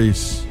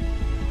Stories.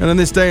 And on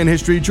this day in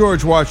history,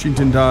 George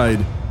Washington died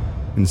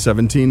in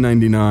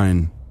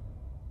 1799.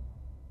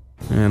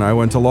 And I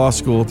went to law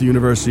school at the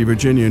University of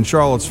Virginia in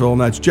Charlottesville, and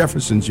that's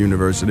Jefferson's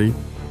University.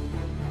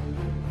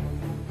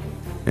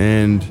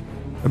 And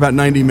about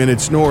 90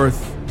 minutes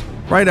north,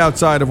 right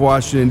outside of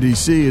Washington,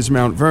 D.C., is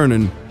Mount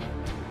Vernon,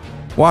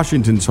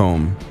 Washington's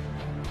home.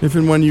 If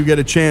and when you get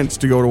a chance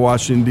to go to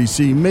Washington,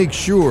 D.C., make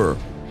sure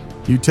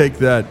you take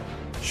that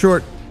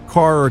short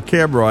car or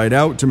cab ride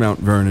out to Mount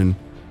Vernon.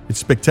 It's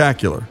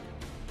spectacular.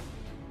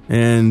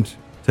 And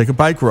take a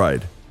bike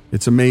ride.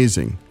 It's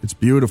amazing. It's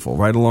beautiful,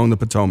 right along the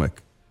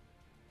Potomac.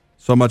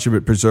 So much of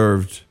it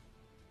preserved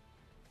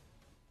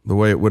the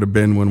way it would have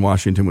been when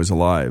Washington was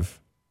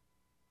alive.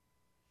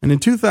 And in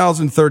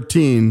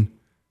 2013,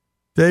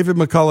 David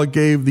McCullough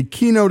gave the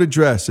keynote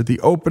address at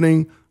the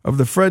opening of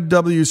the Fred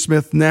W.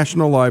 Smith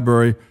National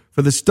Library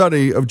for the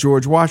study of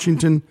George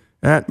Washington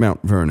at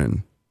Mount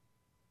Vernon.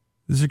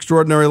 This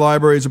extraordinary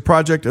library is a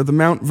project of the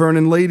Mount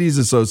Vernon Ladies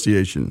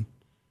Association,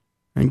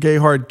 and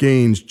Gayheart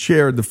Gaines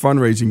chaired the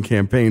fundraising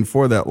campaign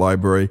for that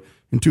library.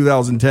 In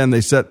 2010,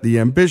 they set the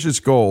ambitious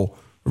goal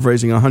of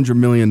raising $100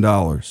 million.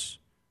 And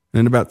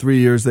in about 3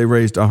 years, they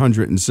raised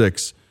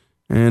 $106,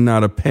 and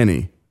not a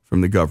penny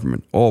from the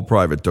government, all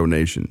private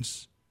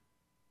donations.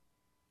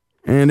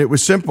 And it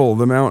was simple.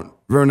 The Mount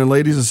Vernon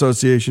Ladies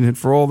Association had,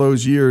 for all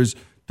those years,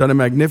 done a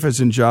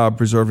magnificent job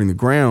preserving the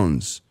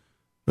grounds.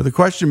 But the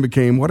question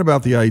became, what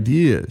about the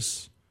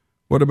ideas?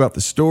 What about the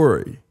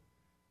story?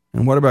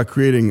 And what about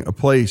creating a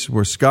place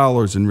where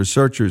scholars and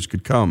researchers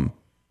could come?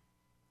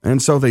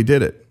 And so they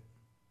did it.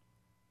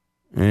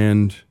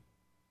 And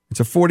it's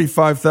a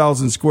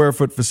 45,000 square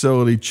foot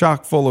facility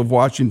chock full of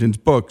Washington's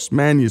books,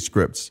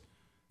 manuscripts,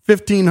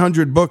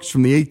 1,500 books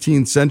from the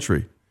 18th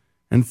century,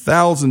 and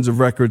thousands of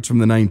records from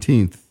the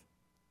 19th.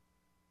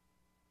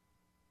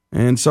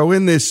 And so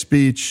in this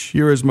speech,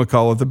 here is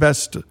McCullough, the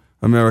best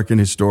American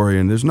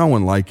historian. There's no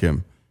one like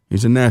him.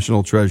 He's a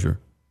national treasure.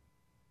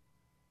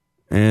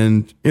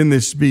 And in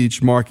this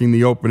speech, marking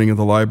the opening of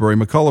the library,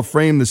 McCullough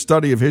framed the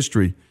study of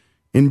history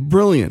in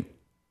brilliant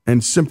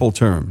and simple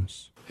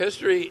terms.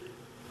 History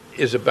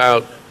is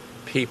about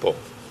people.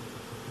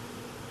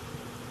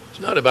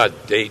 It's not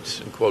about dates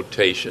and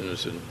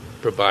quotations and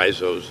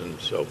provisos and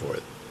so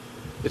forth.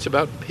 It's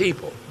about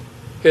people.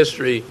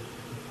 History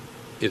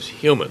is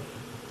human.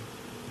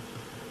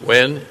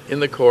 When, in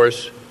the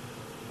course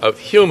of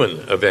human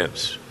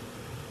events,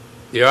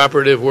 the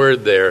operative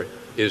word there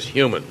is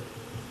human.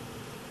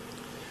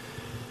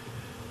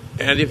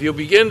 And if you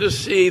begin to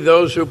see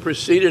those who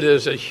preceded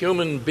us as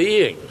human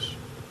beings,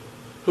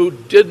 who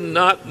did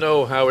not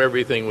know how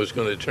everything was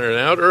going to turn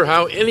out or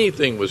how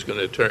anything was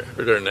going to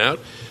turn out,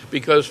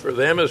 because for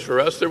them as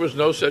for us, there was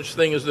no such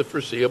thing as the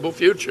foreseeable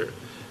future.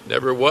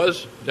 Never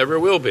was, never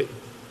will be.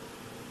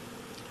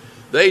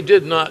 They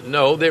did not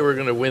know they were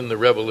going to win the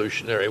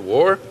Revolutionary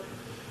War.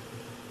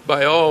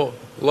 By all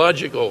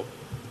logical,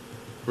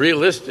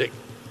 realistic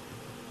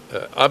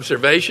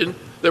observation,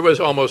 there was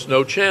almost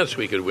no chance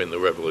we could win the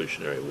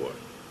Revolutionary War.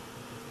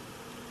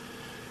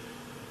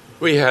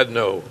 We had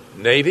no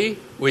Navy.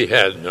 We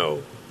had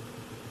no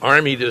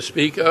Army to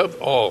speak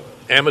of, all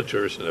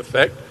amateurs in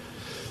effect.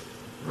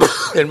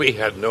 And we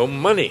had no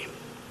money.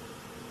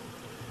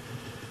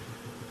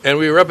 And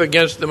we were up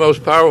against the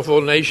most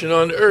powerful nation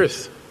on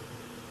earth,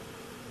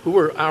 who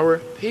were our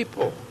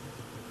people.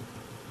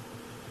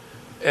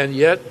 And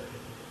yet,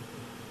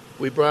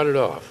 we brought it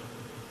off.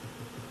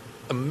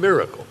 A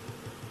miracle.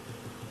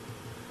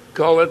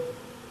 Call it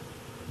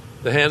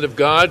the hand of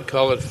God,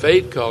 call it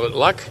fate, call it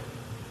luck.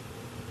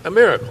 A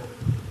miracle.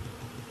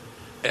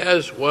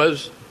 As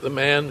was the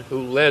man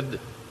who led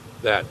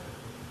that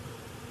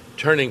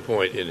turning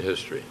point in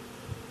history.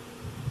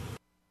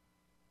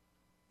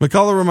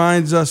 McCullough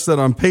reminds us that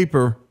on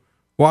paper,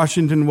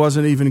 Washington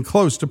wasn't even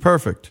close to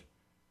perfect,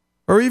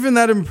 or even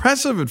that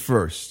impressive at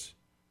first.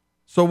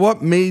 So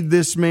what made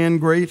this man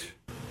great?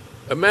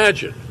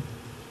 Imagine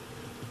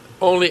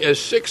only a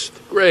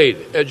 6th grade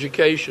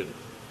education,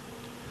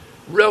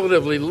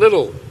 relatively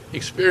little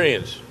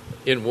experience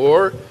in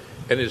war,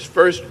 and his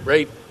first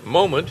great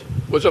moment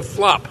was a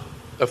flop,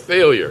 a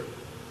failure.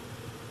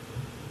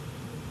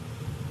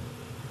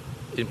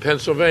 In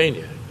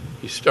Pennsylvania,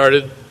 he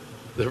started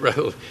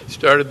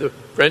the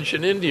French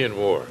and Indian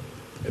War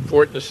at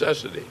Fort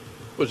Necessity.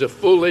 It was a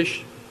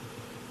foolish,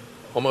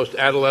 almost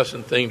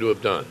adolescent thing to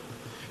have done.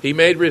 He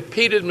made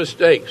repeated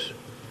mistakes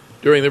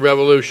during the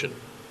Revolution,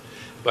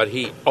 but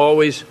he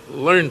always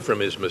learned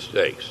from his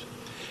mistakes.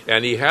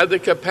 And he had the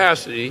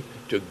capacity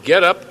to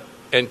get up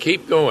and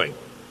keep going.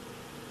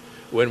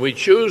 When we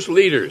choose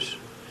leaders,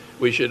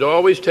 we should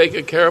always take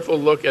a careful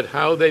look at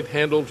how they've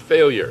handled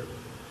failure,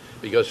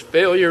 because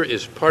failure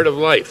is part of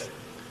life.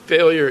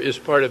 Failure is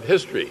part of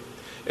history.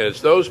 And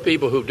it's those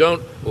people who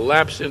don't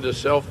lapse into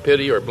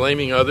self-pity or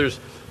blaming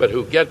others, but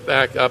who get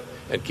back up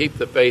and keep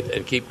the faith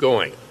and keep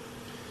going.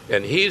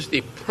 And he's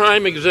the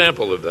prime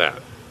example of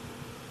that.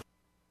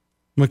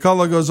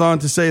 McCullough goes on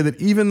to say that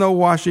even though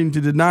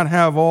Washington did not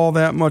have all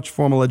that much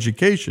formal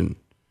education,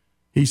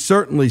 he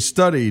certainly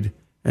studied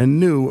and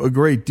knew a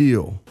great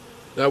deal.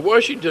 Now,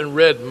 Washington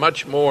read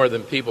much more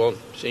than people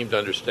seem to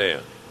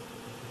understand.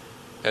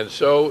 And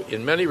so,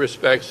 in many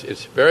respects,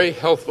 it's very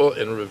helpful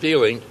and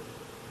revealing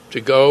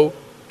to go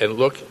and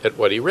look at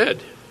what he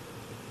read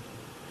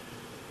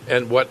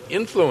and what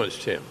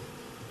influenced him.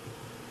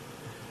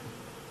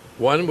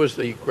 One was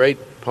the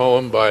great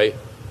poem by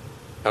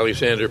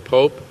Alexander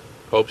Pope,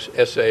 Pope's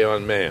Essay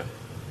on Man.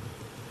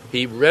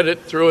 He read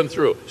it through and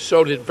through.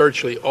 So did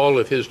virtually all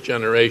of his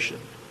generation.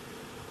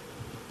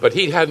 But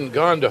he hadn't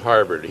gone to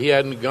Harvard. He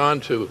hadn't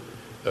gone to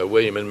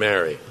William and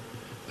Mary.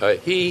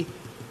 He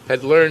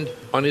had learned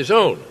on his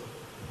own.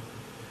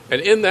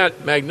 And in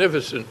that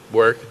magnificent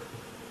work,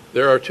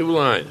 there are two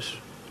lines,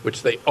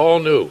 which they all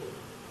knew.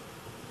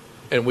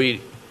 And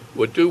we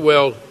would do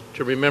well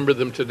to remember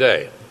them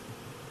today.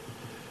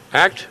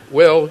 Act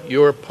well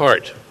your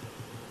part.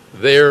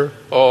 There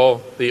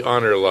all the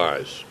honor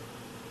lies.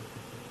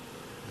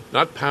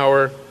 Not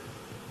power,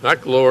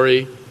 not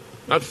glory,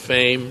 not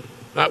fame,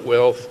 not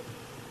wealth,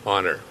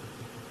 honor.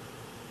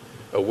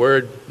 A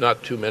word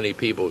not too many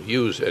people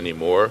use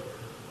anymore,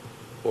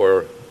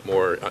 or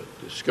more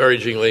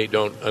discouragingly,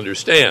 don't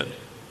understand.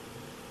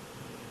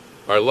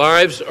 Our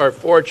lives, our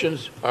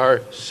fortunes,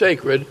 our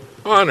sacred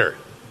honor,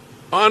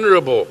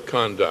 honorable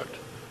conduct,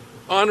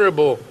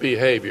 honorable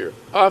behavior,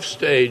 off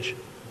stage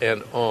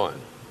and on.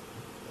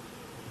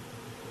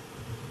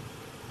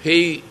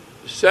 He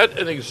set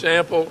an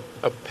example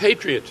of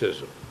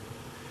patriotism,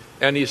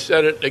 and he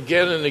set it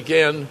again and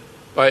again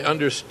by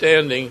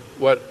understanding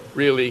what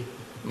really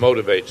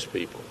motivates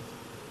people.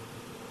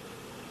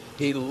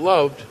 He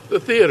loved the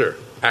theater.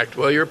 Act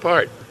well your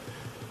part.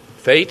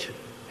 Fate,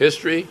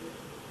 history,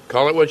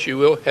 call it what you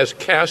will, has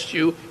cast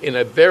you in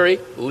a very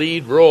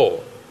lead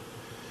role.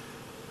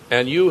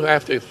 And you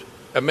have to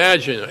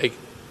imagine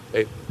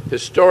a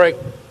historic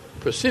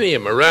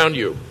proscenium around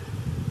you.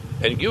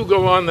 And you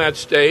go on that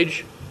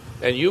stage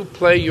and you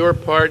play your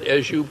part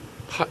as you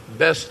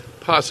best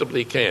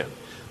possibly can.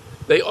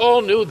 They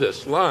all knew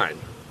this line.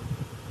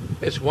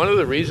 It's one of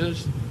the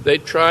reasons they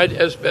tried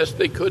as best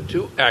they could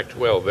to act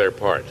well their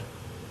part.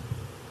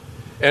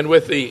 And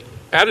with the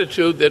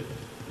attitude that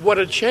what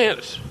a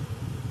chance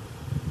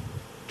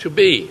to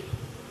be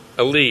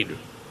a lead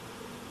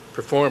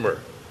performer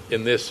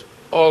in this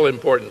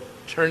all-important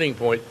turning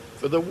point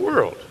for the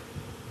world.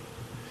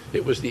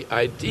 It was the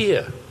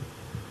idea,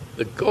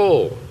 the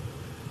goal,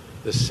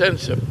 the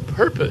sense of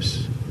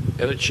purpose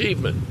and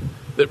achievement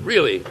that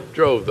really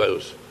drove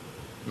those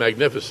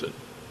magnificent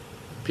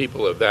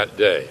people of that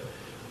day.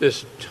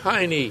 This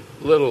tiny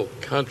little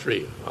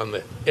country on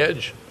the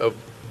edge of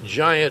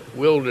giant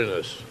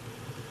wilderness,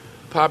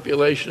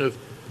 population of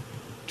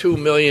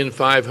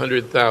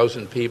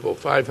 2,500,000 people,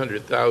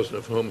 500,000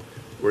 of whom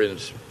were in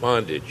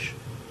bondage,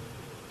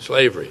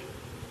 slavery.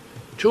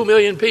 2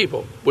 million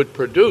people would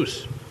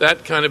produce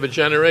that kind of a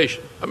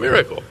generation. A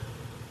miracle.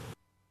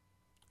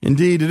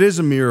 Indeed, it is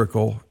a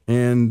miracle,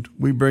 and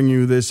we bring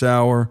you this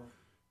hour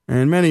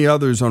and many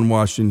others on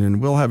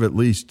Washington. We'll have at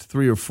least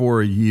 3 or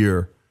 4 a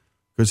year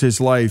because his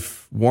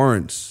life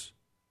warrants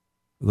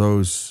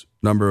those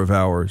number of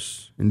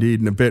hours.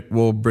 Indeed, in a bit,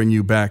 we'll bring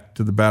you back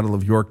to the Battle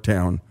of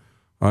Yorktown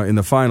in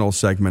the final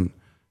segment,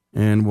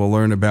 and we'll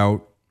learn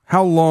about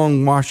how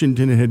long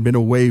Washington had been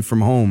away from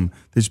home,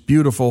 this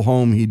beautiful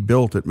home he'd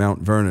built at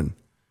Mount Vernon.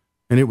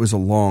 And it was a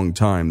long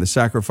time, the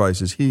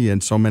sacrifices he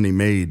and so many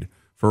made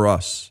for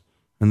us,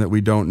 and that we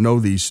don't know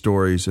these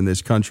stories in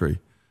this country.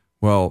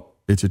 Well,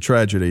 it's a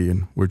tragedy,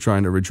 and we're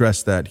trying to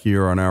redress that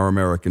here on Our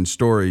American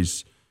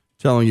Stories,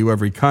 telling you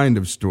every kind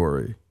of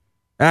story.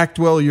 Act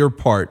well your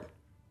part.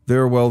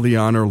 There well the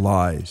honor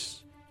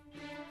lies.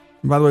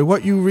 And by the way,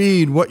 what you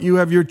read, what you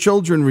have your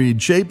children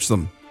read, shapes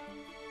them.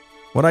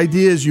 What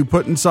ideas you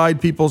put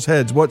inside people's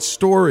heads, what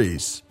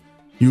stories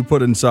you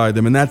put inside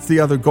them. And that's the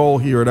other goal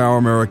here at Our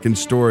American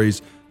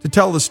Stories, to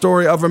tell the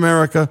story of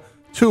America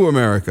to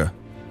America,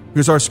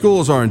 because our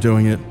schools aren't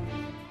doing it.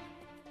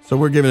 So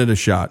we're giving it a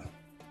shot.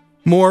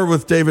 More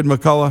with David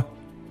McCullough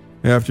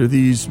after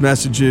these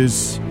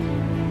messages.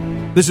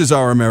 This is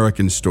Our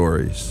American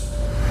Stories.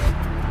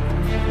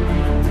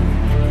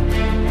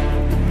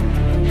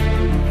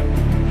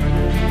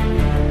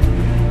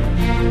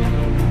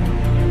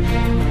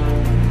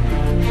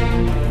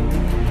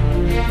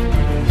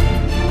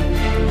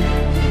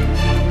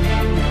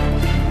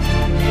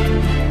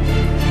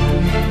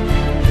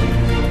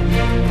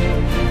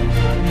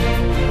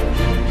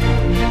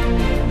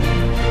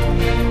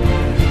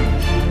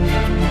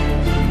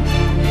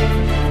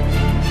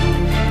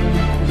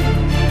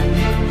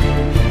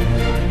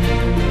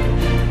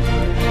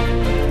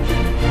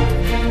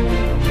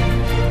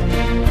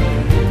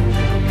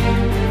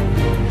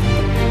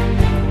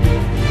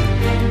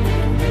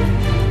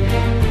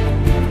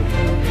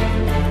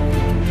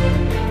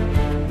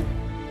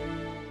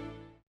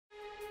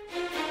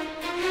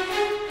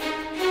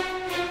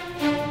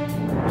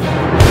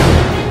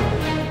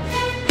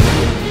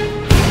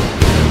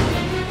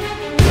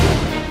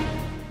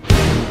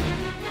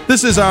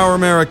 This is Our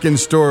American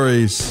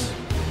Stories.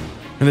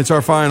 And it's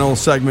our final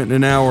segment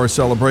in our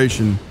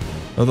celebration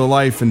of the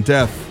life and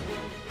death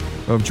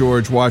of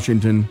George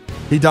Washington.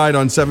 He died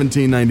on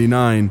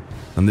 1799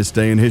 on this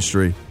day in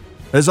history.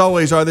 As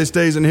always, our This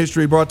Days in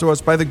History brought to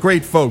us by the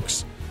great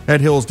folks at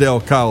Hillsdale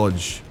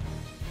College,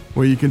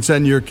 where you can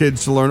send your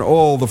kids to learn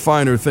all the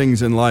finer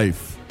things in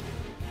life.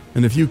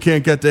 And if you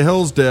can't get to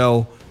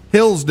Hillsdale,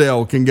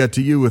 Hillsdale can get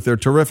to you with their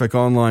terrific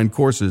online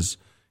courses.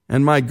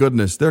 And my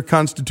goodness, their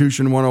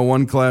Constitution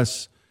 101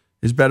 class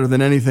is better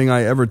than anything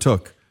I ever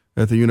took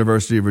at the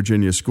University of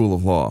Virginia School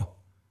of Law.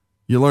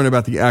 You learn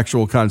about the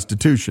actual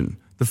Constitution,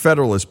 the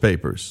Federalist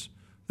Papers,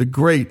 the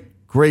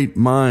great, great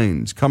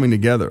minds coming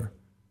together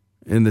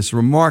in this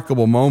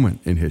remarkable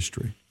moment in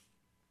history.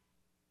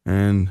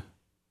 And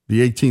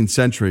the 18th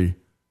century,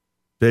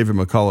 David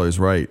McCullough is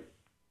right.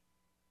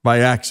 By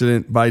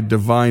accident, by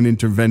divine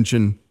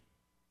intervention,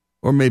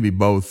 or maybe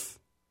both,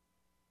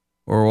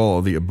 or all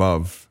of the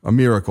above, a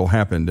miracle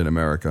happened in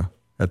America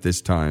at this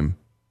time.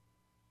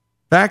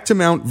 Back to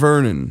Mount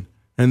Vernon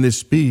and this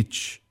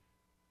speech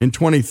in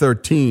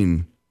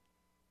 2013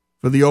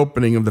 for the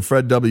opening of the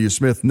Fred W.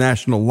 Smith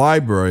National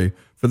Library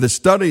for the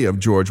study of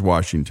George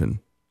Washington.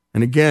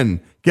 And again,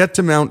 get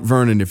to Mount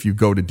Vernon if you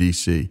go to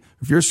D.C.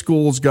 If your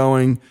school's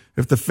going,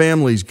 if the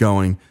family's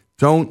going,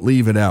 don't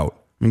leave it out.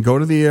 I mean, go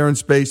to the Air and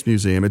Space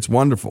Museum. It's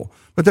wonderful.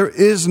 But there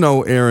is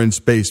no Air and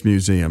Space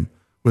Museum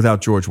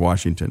without George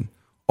Washington.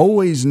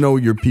 Always know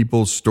your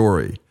people's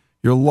story.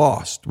 You're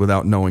lost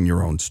without knowing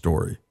your own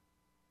story.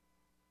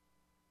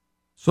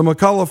 So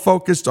McCullough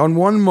focused on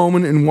one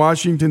moment in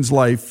Washington's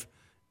life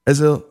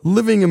as a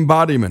living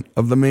embodiment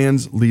of the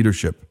man's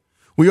leadership.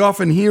 We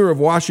often hear of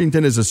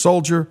Washington as a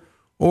soldier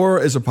or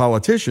as a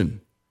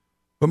politician,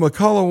 but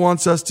McCullough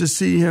wants us to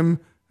see him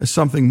as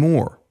something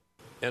more.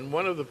 And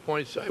one of the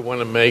points I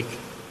want to make,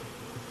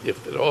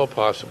 if at all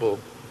possible,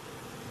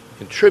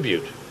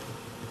 contribute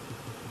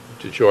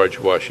to George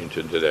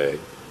Washington today,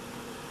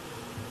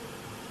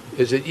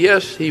 is that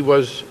yes, he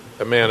was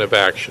a man of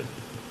action,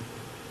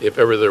 if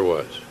ever there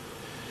was.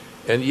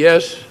 And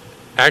yes,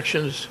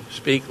 actions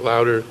speak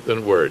louder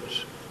than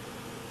words,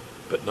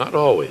 but not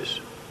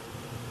always.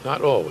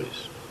 Not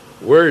always.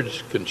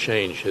 Words can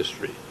change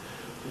history.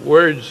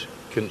 Words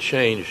can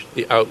change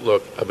the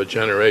outlook of a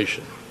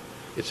generation.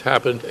 It's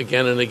happened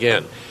again and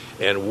again.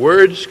 And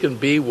words can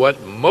be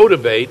what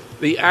motivate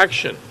the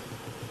action.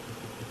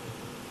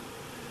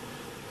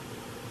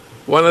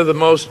 One of the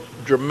most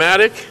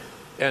dramatic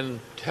and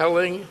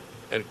telling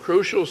and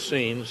crucial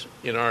scenes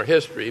in our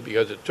history,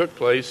 because it took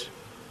place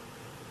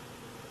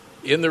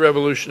in the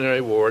Revolutionary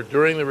War,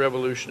 during the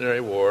Revolutionary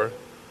War,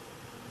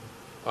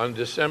 on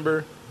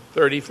December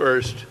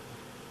 31st,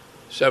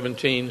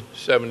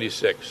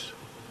 1776,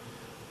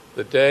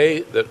 the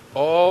day that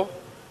all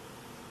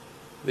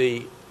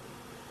the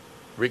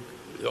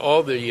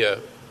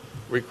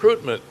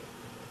recruitment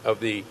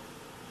of the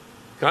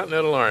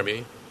Continental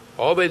Army,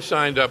 all they'd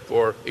signed up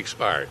for,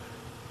 expired.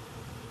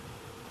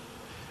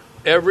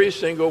 Every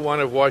single one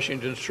of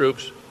Washington's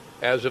troops,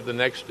 as of the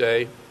next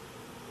day,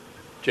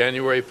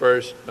 January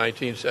 1st,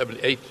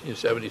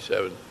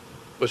 1877,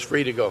 was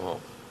free to go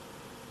home.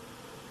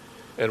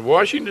 And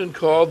Washington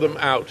called them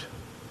out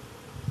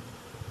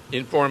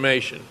in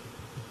formation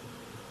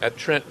at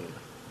Trenton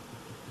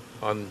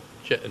on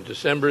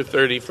December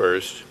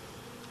 31st,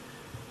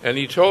 and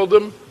he told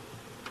them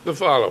the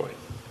following.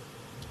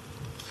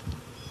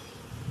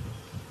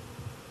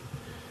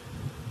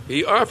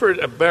 He offered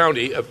a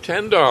bounty of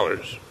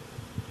 $10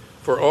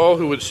 for all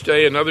who would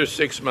stay another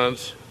 6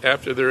 months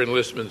after their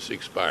enlistments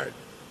expired.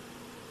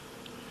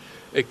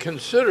 A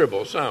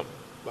considerable sum,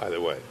 by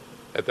the way,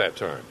 at that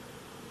time.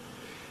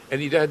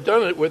 And he had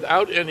done it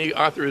without any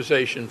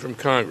authorization from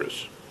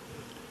Congress.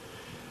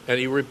 And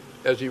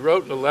as he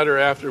wrote in a letter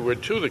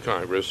afterward to the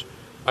Congress,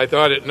 I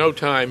thought it no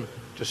time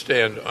to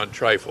stand on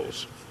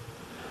trifles.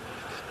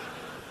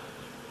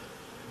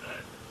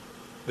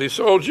 The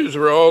soldiers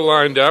were all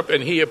lined up,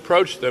 and he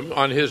approached them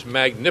on his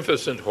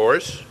magnificent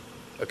horse.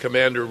 A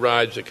commander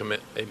rides a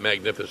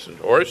magnificent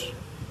horse.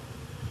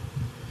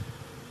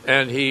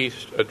 And he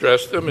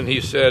addressed them, and he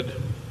said,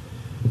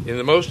 in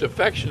the most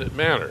affectionate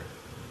manner,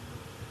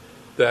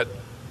 that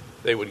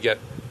they would get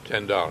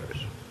 $10.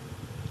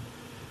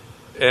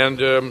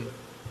 And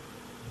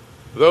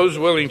those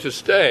willing to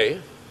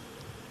stay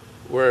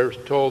were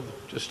told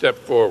to step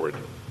forward.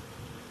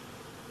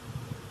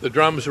 The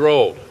drums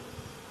rolled.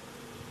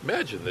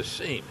 Imagine this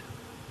scene.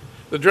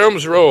 The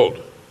drums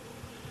rolled.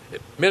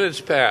 Minutes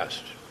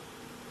passed,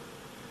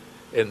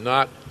 and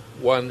not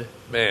one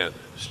man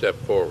stepped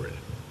forward.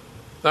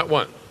 Not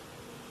one.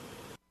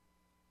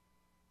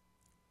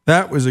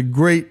 That was a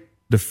great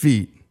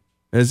defeat,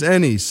 as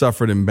any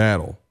suffered in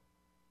battle.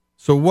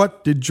 So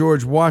what did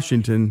George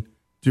Washington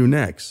do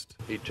next?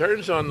 He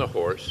turns on the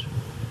horse,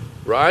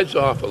 rides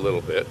off a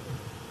little bit,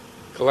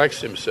 collects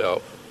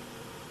himself,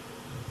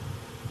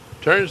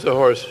 turns the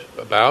horse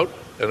about,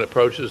 and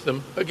approaches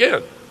them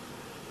again.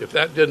 If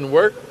that didn't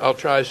work, I'll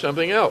try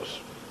something else.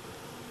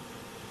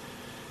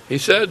 He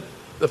said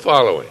the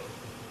following: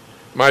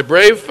 "My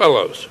brave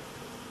fellows,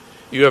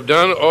 You have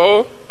done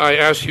all I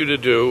asked you to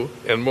do,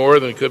 and more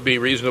than could be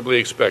reasonably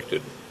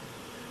expected.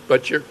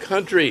 But your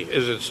country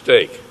is at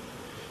stake,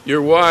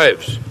 your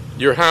wives,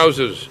 your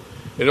houses,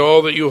 and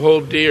all that you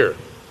hold dear.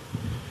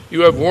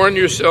 You have worn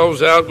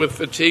yourselves out with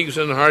fatigues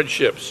and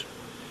hardships,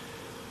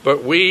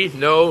 but we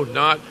know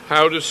not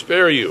how to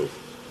spare you.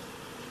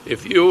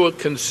 If you will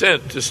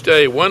consent to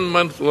stay 1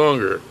 month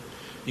longer,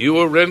 you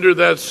will render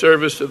that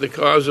service to the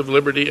cause of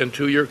liberty and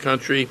to your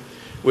country,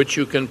 which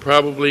you can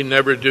probably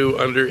never do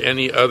under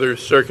any other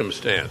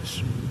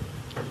circumstance.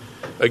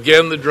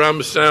 Again the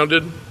drums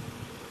sounded.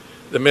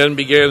 The men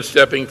began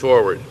stepping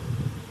forward.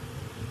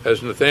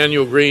 As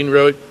Nathaniel Green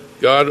wrote,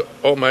 God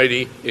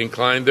Almighty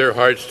inclined their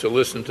hearts to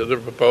listen to the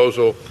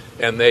proposal,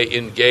 and they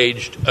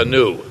engaged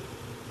anew.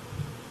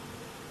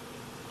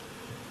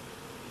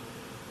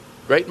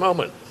 Great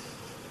moment.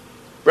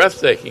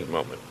 Breathtaking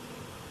moment.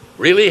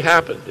 Really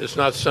happened. It's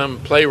not some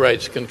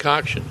playwright's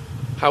concoction.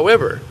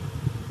 However,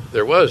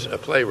 there was a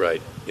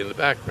playwright in the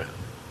background,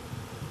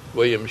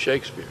 William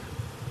Shakespeare,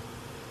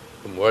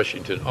 whom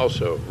Washington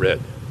also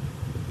read.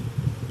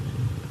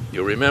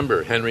 You'll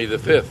remember Henry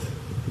V.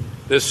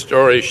 This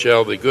story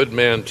shall the good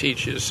man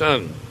teach his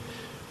son.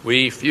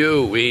 We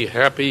few, we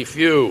happy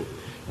few,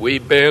 we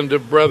band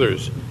of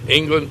brothers,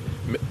 England,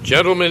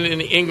 gentlemen in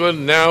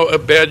England now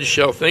abed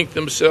shall think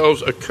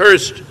themselves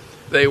accursed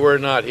they were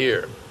not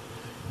here.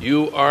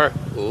 You are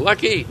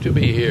lucky to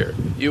be here.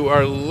 You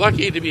are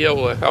lucky to be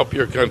able to help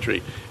your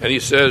country. And he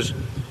says,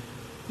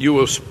 you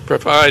will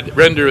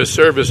render a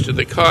service to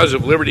the cause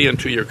of liberty and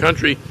to your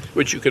country,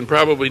 which you can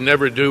probably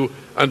never do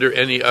under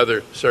any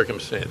other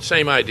circumstance.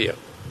 Same idea.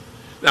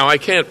 Now, I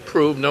can't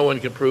prove, no one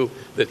can prove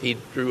that he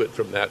drew it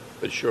from that,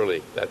 but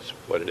surely that's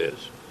what it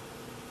is.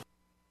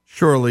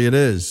 Surely it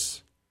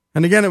is.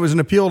 And again, it was an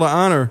appeal to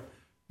honor,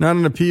 not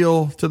an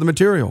appeal to the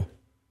material.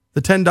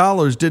 The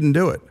 $10 didn't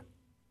do it.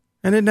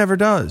 And it never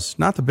does.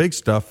 Not the big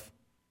stuff.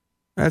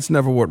 That's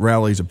never what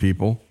rallies a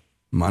people.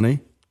 Money.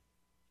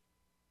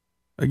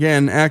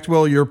 Again, act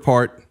well your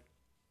part.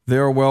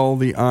 There well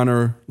the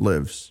honor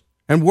lives.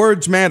 And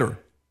words matter.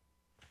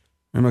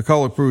 And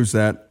McCullough proves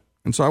that.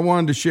 And so I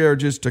wanted to share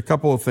just a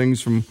couple of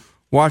things from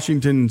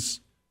Washington's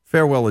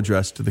farewell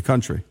address to the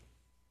country,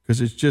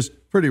 because it's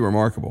just pretty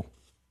remarkable.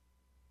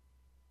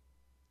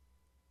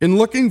 In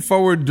looking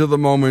forward to the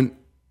moment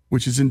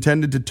which is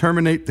intended to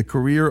terminate the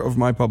career of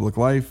my public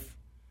life,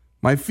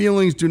 my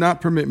feelings do not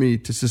permit me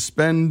to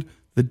suspend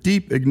the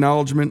deep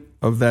acknowledgement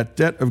of that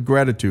debt of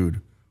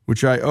gratitude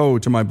which I owe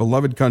to my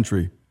beloved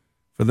country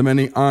for the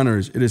many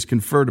honors it has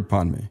conferred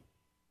upon me.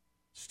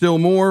 Still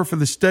more for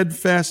the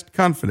steadfast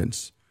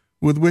confidence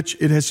with which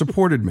it has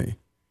supported me,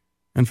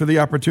 and for the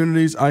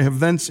opportunities I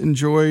have thence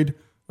enjoyed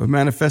of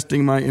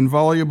manifesting my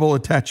inviolable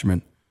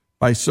attachment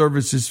by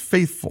services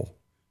faithful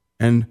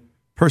and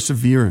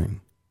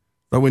persevering,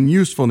 though in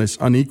usefulness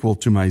unequal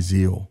to my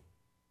zeal.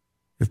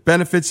 If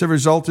benefits have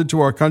resulted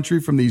to our country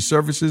from these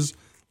services,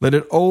 let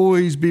it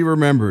always be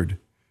remembered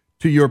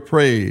to your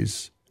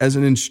praise as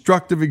an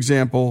instructive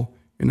example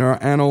in our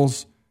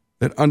annals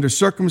that under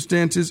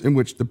circumstances in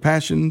which the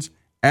passions,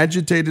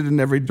 agitated in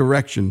every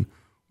direction,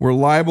 were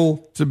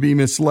liable to be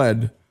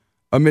misled,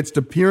 amidst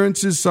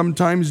appearances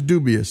sometimes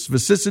dubious,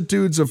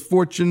 vicissitudes of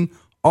fortune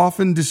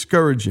often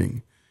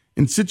discouraging,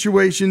 in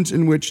situations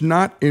in which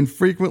not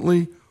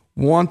infrequently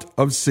want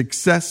of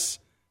success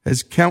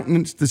has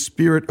countenanced the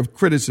spirit of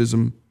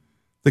criticism,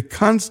 the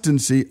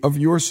constancy of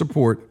your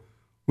support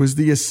was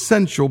the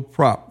essential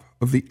prop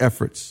of the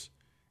efforts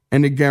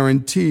and a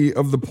guarantee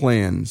of the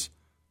plans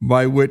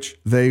by which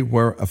they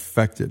were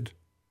effected.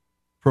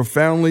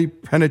 Profoundly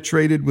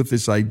penetrated with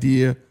this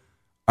idea,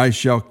 I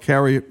shall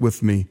carry it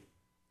with me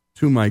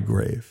to my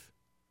grave.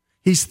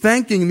 He's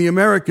thanking the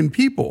American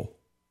people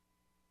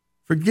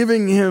for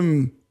giving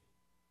him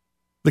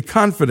the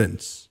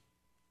confidence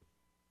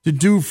to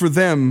do for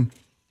them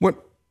what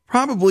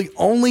probably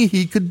only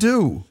he could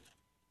do.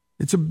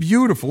 It's a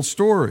beautiful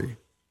story.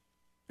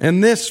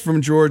 And this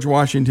from George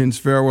Washington's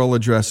farewell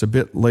address a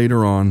bit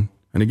later on,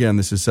 and again,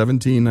 this is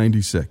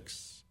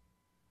 1796.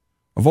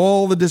 Of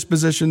all the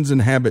dispositions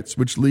and habits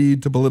which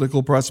lead to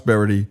political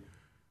prosperity,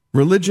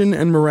 religion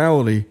and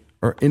morality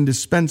are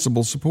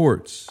indispensable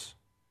supports.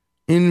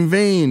 In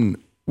vain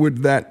would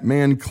that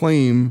man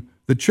claim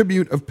the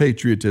tribute of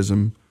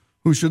patriotism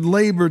who should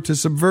labor to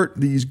subvert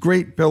these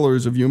great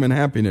pillars of human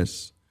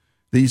happiness,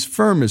 these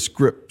firmest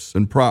grips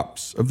and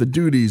props of the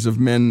duties of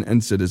men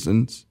and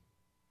citizens.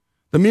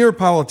 The mere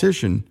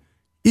politician,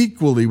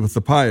 equally with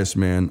the pious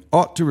man,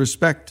 ought to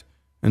respect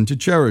and to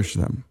cherish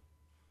them.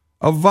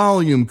 A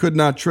volume could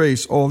not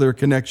trace all their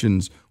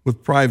connections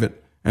with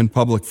private and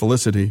public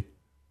felicity.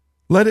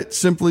 Let it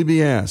simply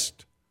be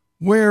asked,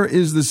 where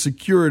is the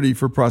security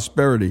for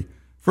prosperity,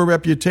 for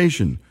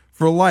reputation,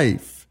 for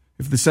life,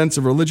 if the sense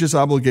of religious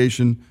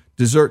obligation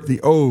desert the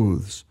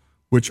oaths,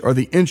 which are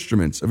the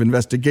instruments of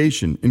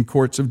investigation in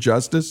courts of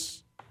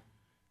justice?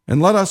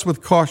 And let us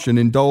with caution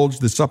indulge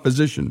the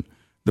supposition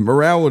that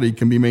morality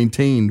can be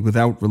maintained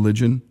without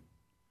religion.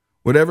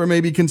 Whatever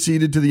may be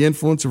conceded to the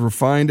influence of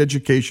refined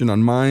education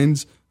on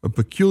minds of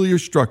peculiar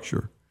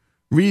structure,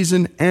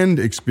 reason and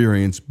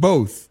experience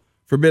both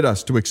forbid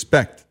us to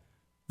expect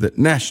that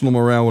national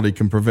morality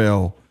can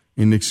prevail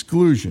in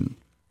exclusion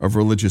of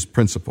religious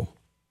principle.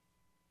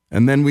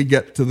 And then we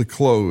get to the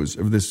close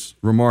of this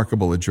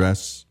remarkable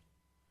address.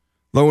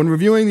 Though in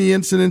reviewing the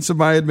incidents of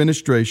my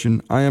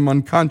administration, I am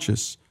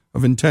unconscious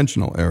of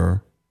intentional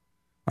error,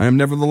 I am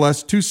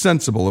nevertheless too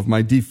sensible of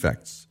my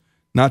defects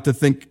not to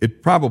think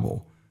it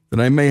probable that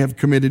I may have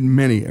committed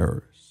many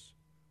errors.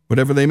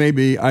 Whatever they may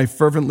be, I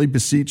fervently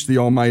beseech the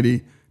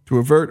Almighty to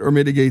avert or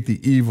mitigate the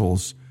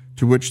evils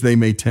to which they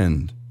may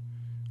tend.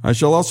 I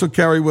shall also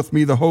carry with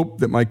me the hope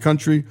that my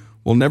country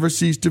will never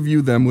cease to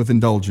view them with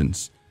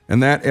indulgence,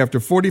 and that after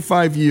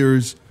 45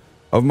 years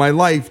of my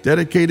life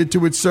dedicated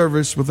to its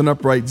service with an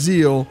upright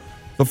zeal,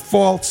 the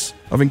faults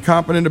of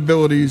incompetent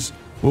abilities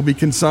will be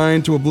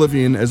consigned to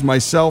oblivion, as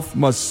myself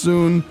must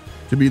soon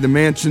to be the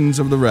mansions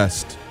of the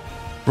rest.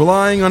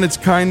 Relying on its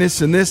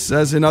kindness in this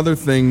as in other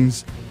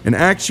things, and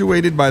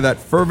actuated by that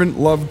fervent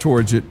love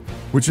towards it,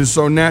 which is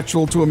so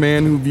natural to a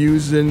man who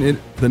views in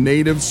it the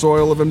native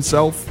soil of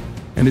himself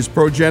and his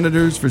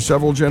progenitors for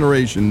several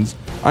generations,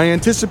 I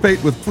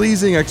anticipate with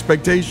pleasing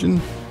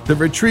expectation the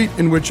retreat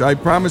in which I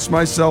promise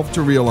myself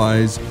to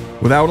realize,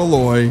 without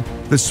alloy,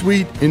 the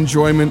sweet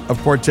enjoyment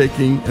of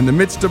partaking in the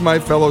midst of my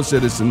fellow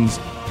citizens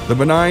the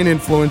benign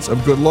influence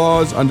of good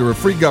laws under a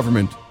free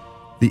government,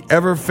 the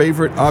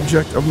ever-favorite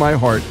object of my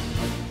heart,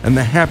 and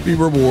the happy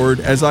reward,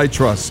 as I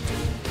trust,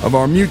 of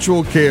our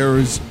mutual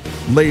cares,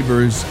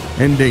 labors,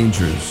 and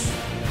dangers.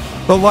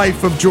 The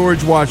life of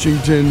George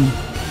Washington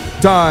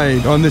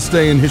died on this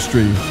day in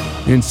history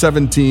in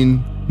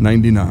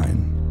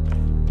 1799.